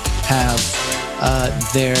already have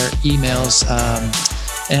their emails.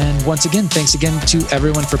 And once again, thanks again to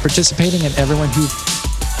everyone for participating and everyone who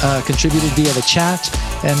contributed via the chat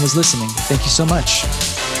and was listening. Thank you so much.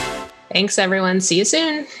 Thanks, everyone. See you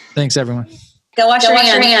soon. Thanks, everyone. Go wash your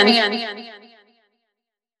hands.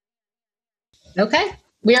 Okay,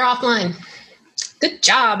 we are offline. Good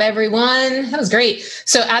job, everyone. That was great.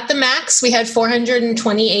 So at the max, we had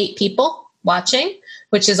 428 people watching,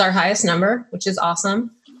 which is our highest number, which is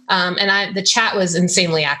awesome. And the chat was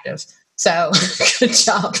insanely active. So good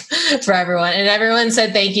job for everyone. And everyone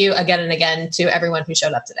said thank you again and again to everyone who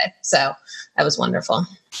showed up today. So that was wonderful.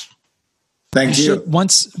 Thank you.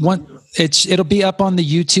 It'll be up on the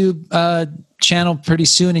YouTube channel pretty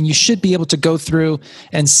soon, and you should be able to go through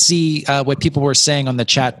and see what people were saying on the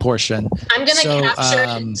chat portion. I'm going to capture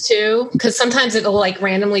it too, because sometimes it'll like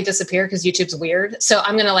randomly disappear because YouTube's weird. So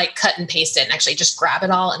I'm going to like cut and paste it and actually just grab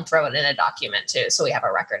it all and throw it in a document too, so we have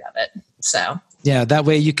a record of it. So yeah, that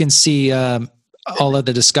way you can see all of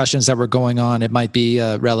the discussions that were going on. It might be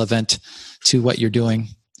relevant to what you're doing.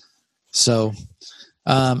 So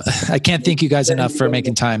I can't thank you guys enough for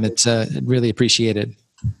making time. It's really appreciated.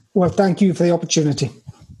 Well, thank you for the opportunity.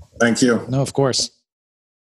 Thank you. No, of course.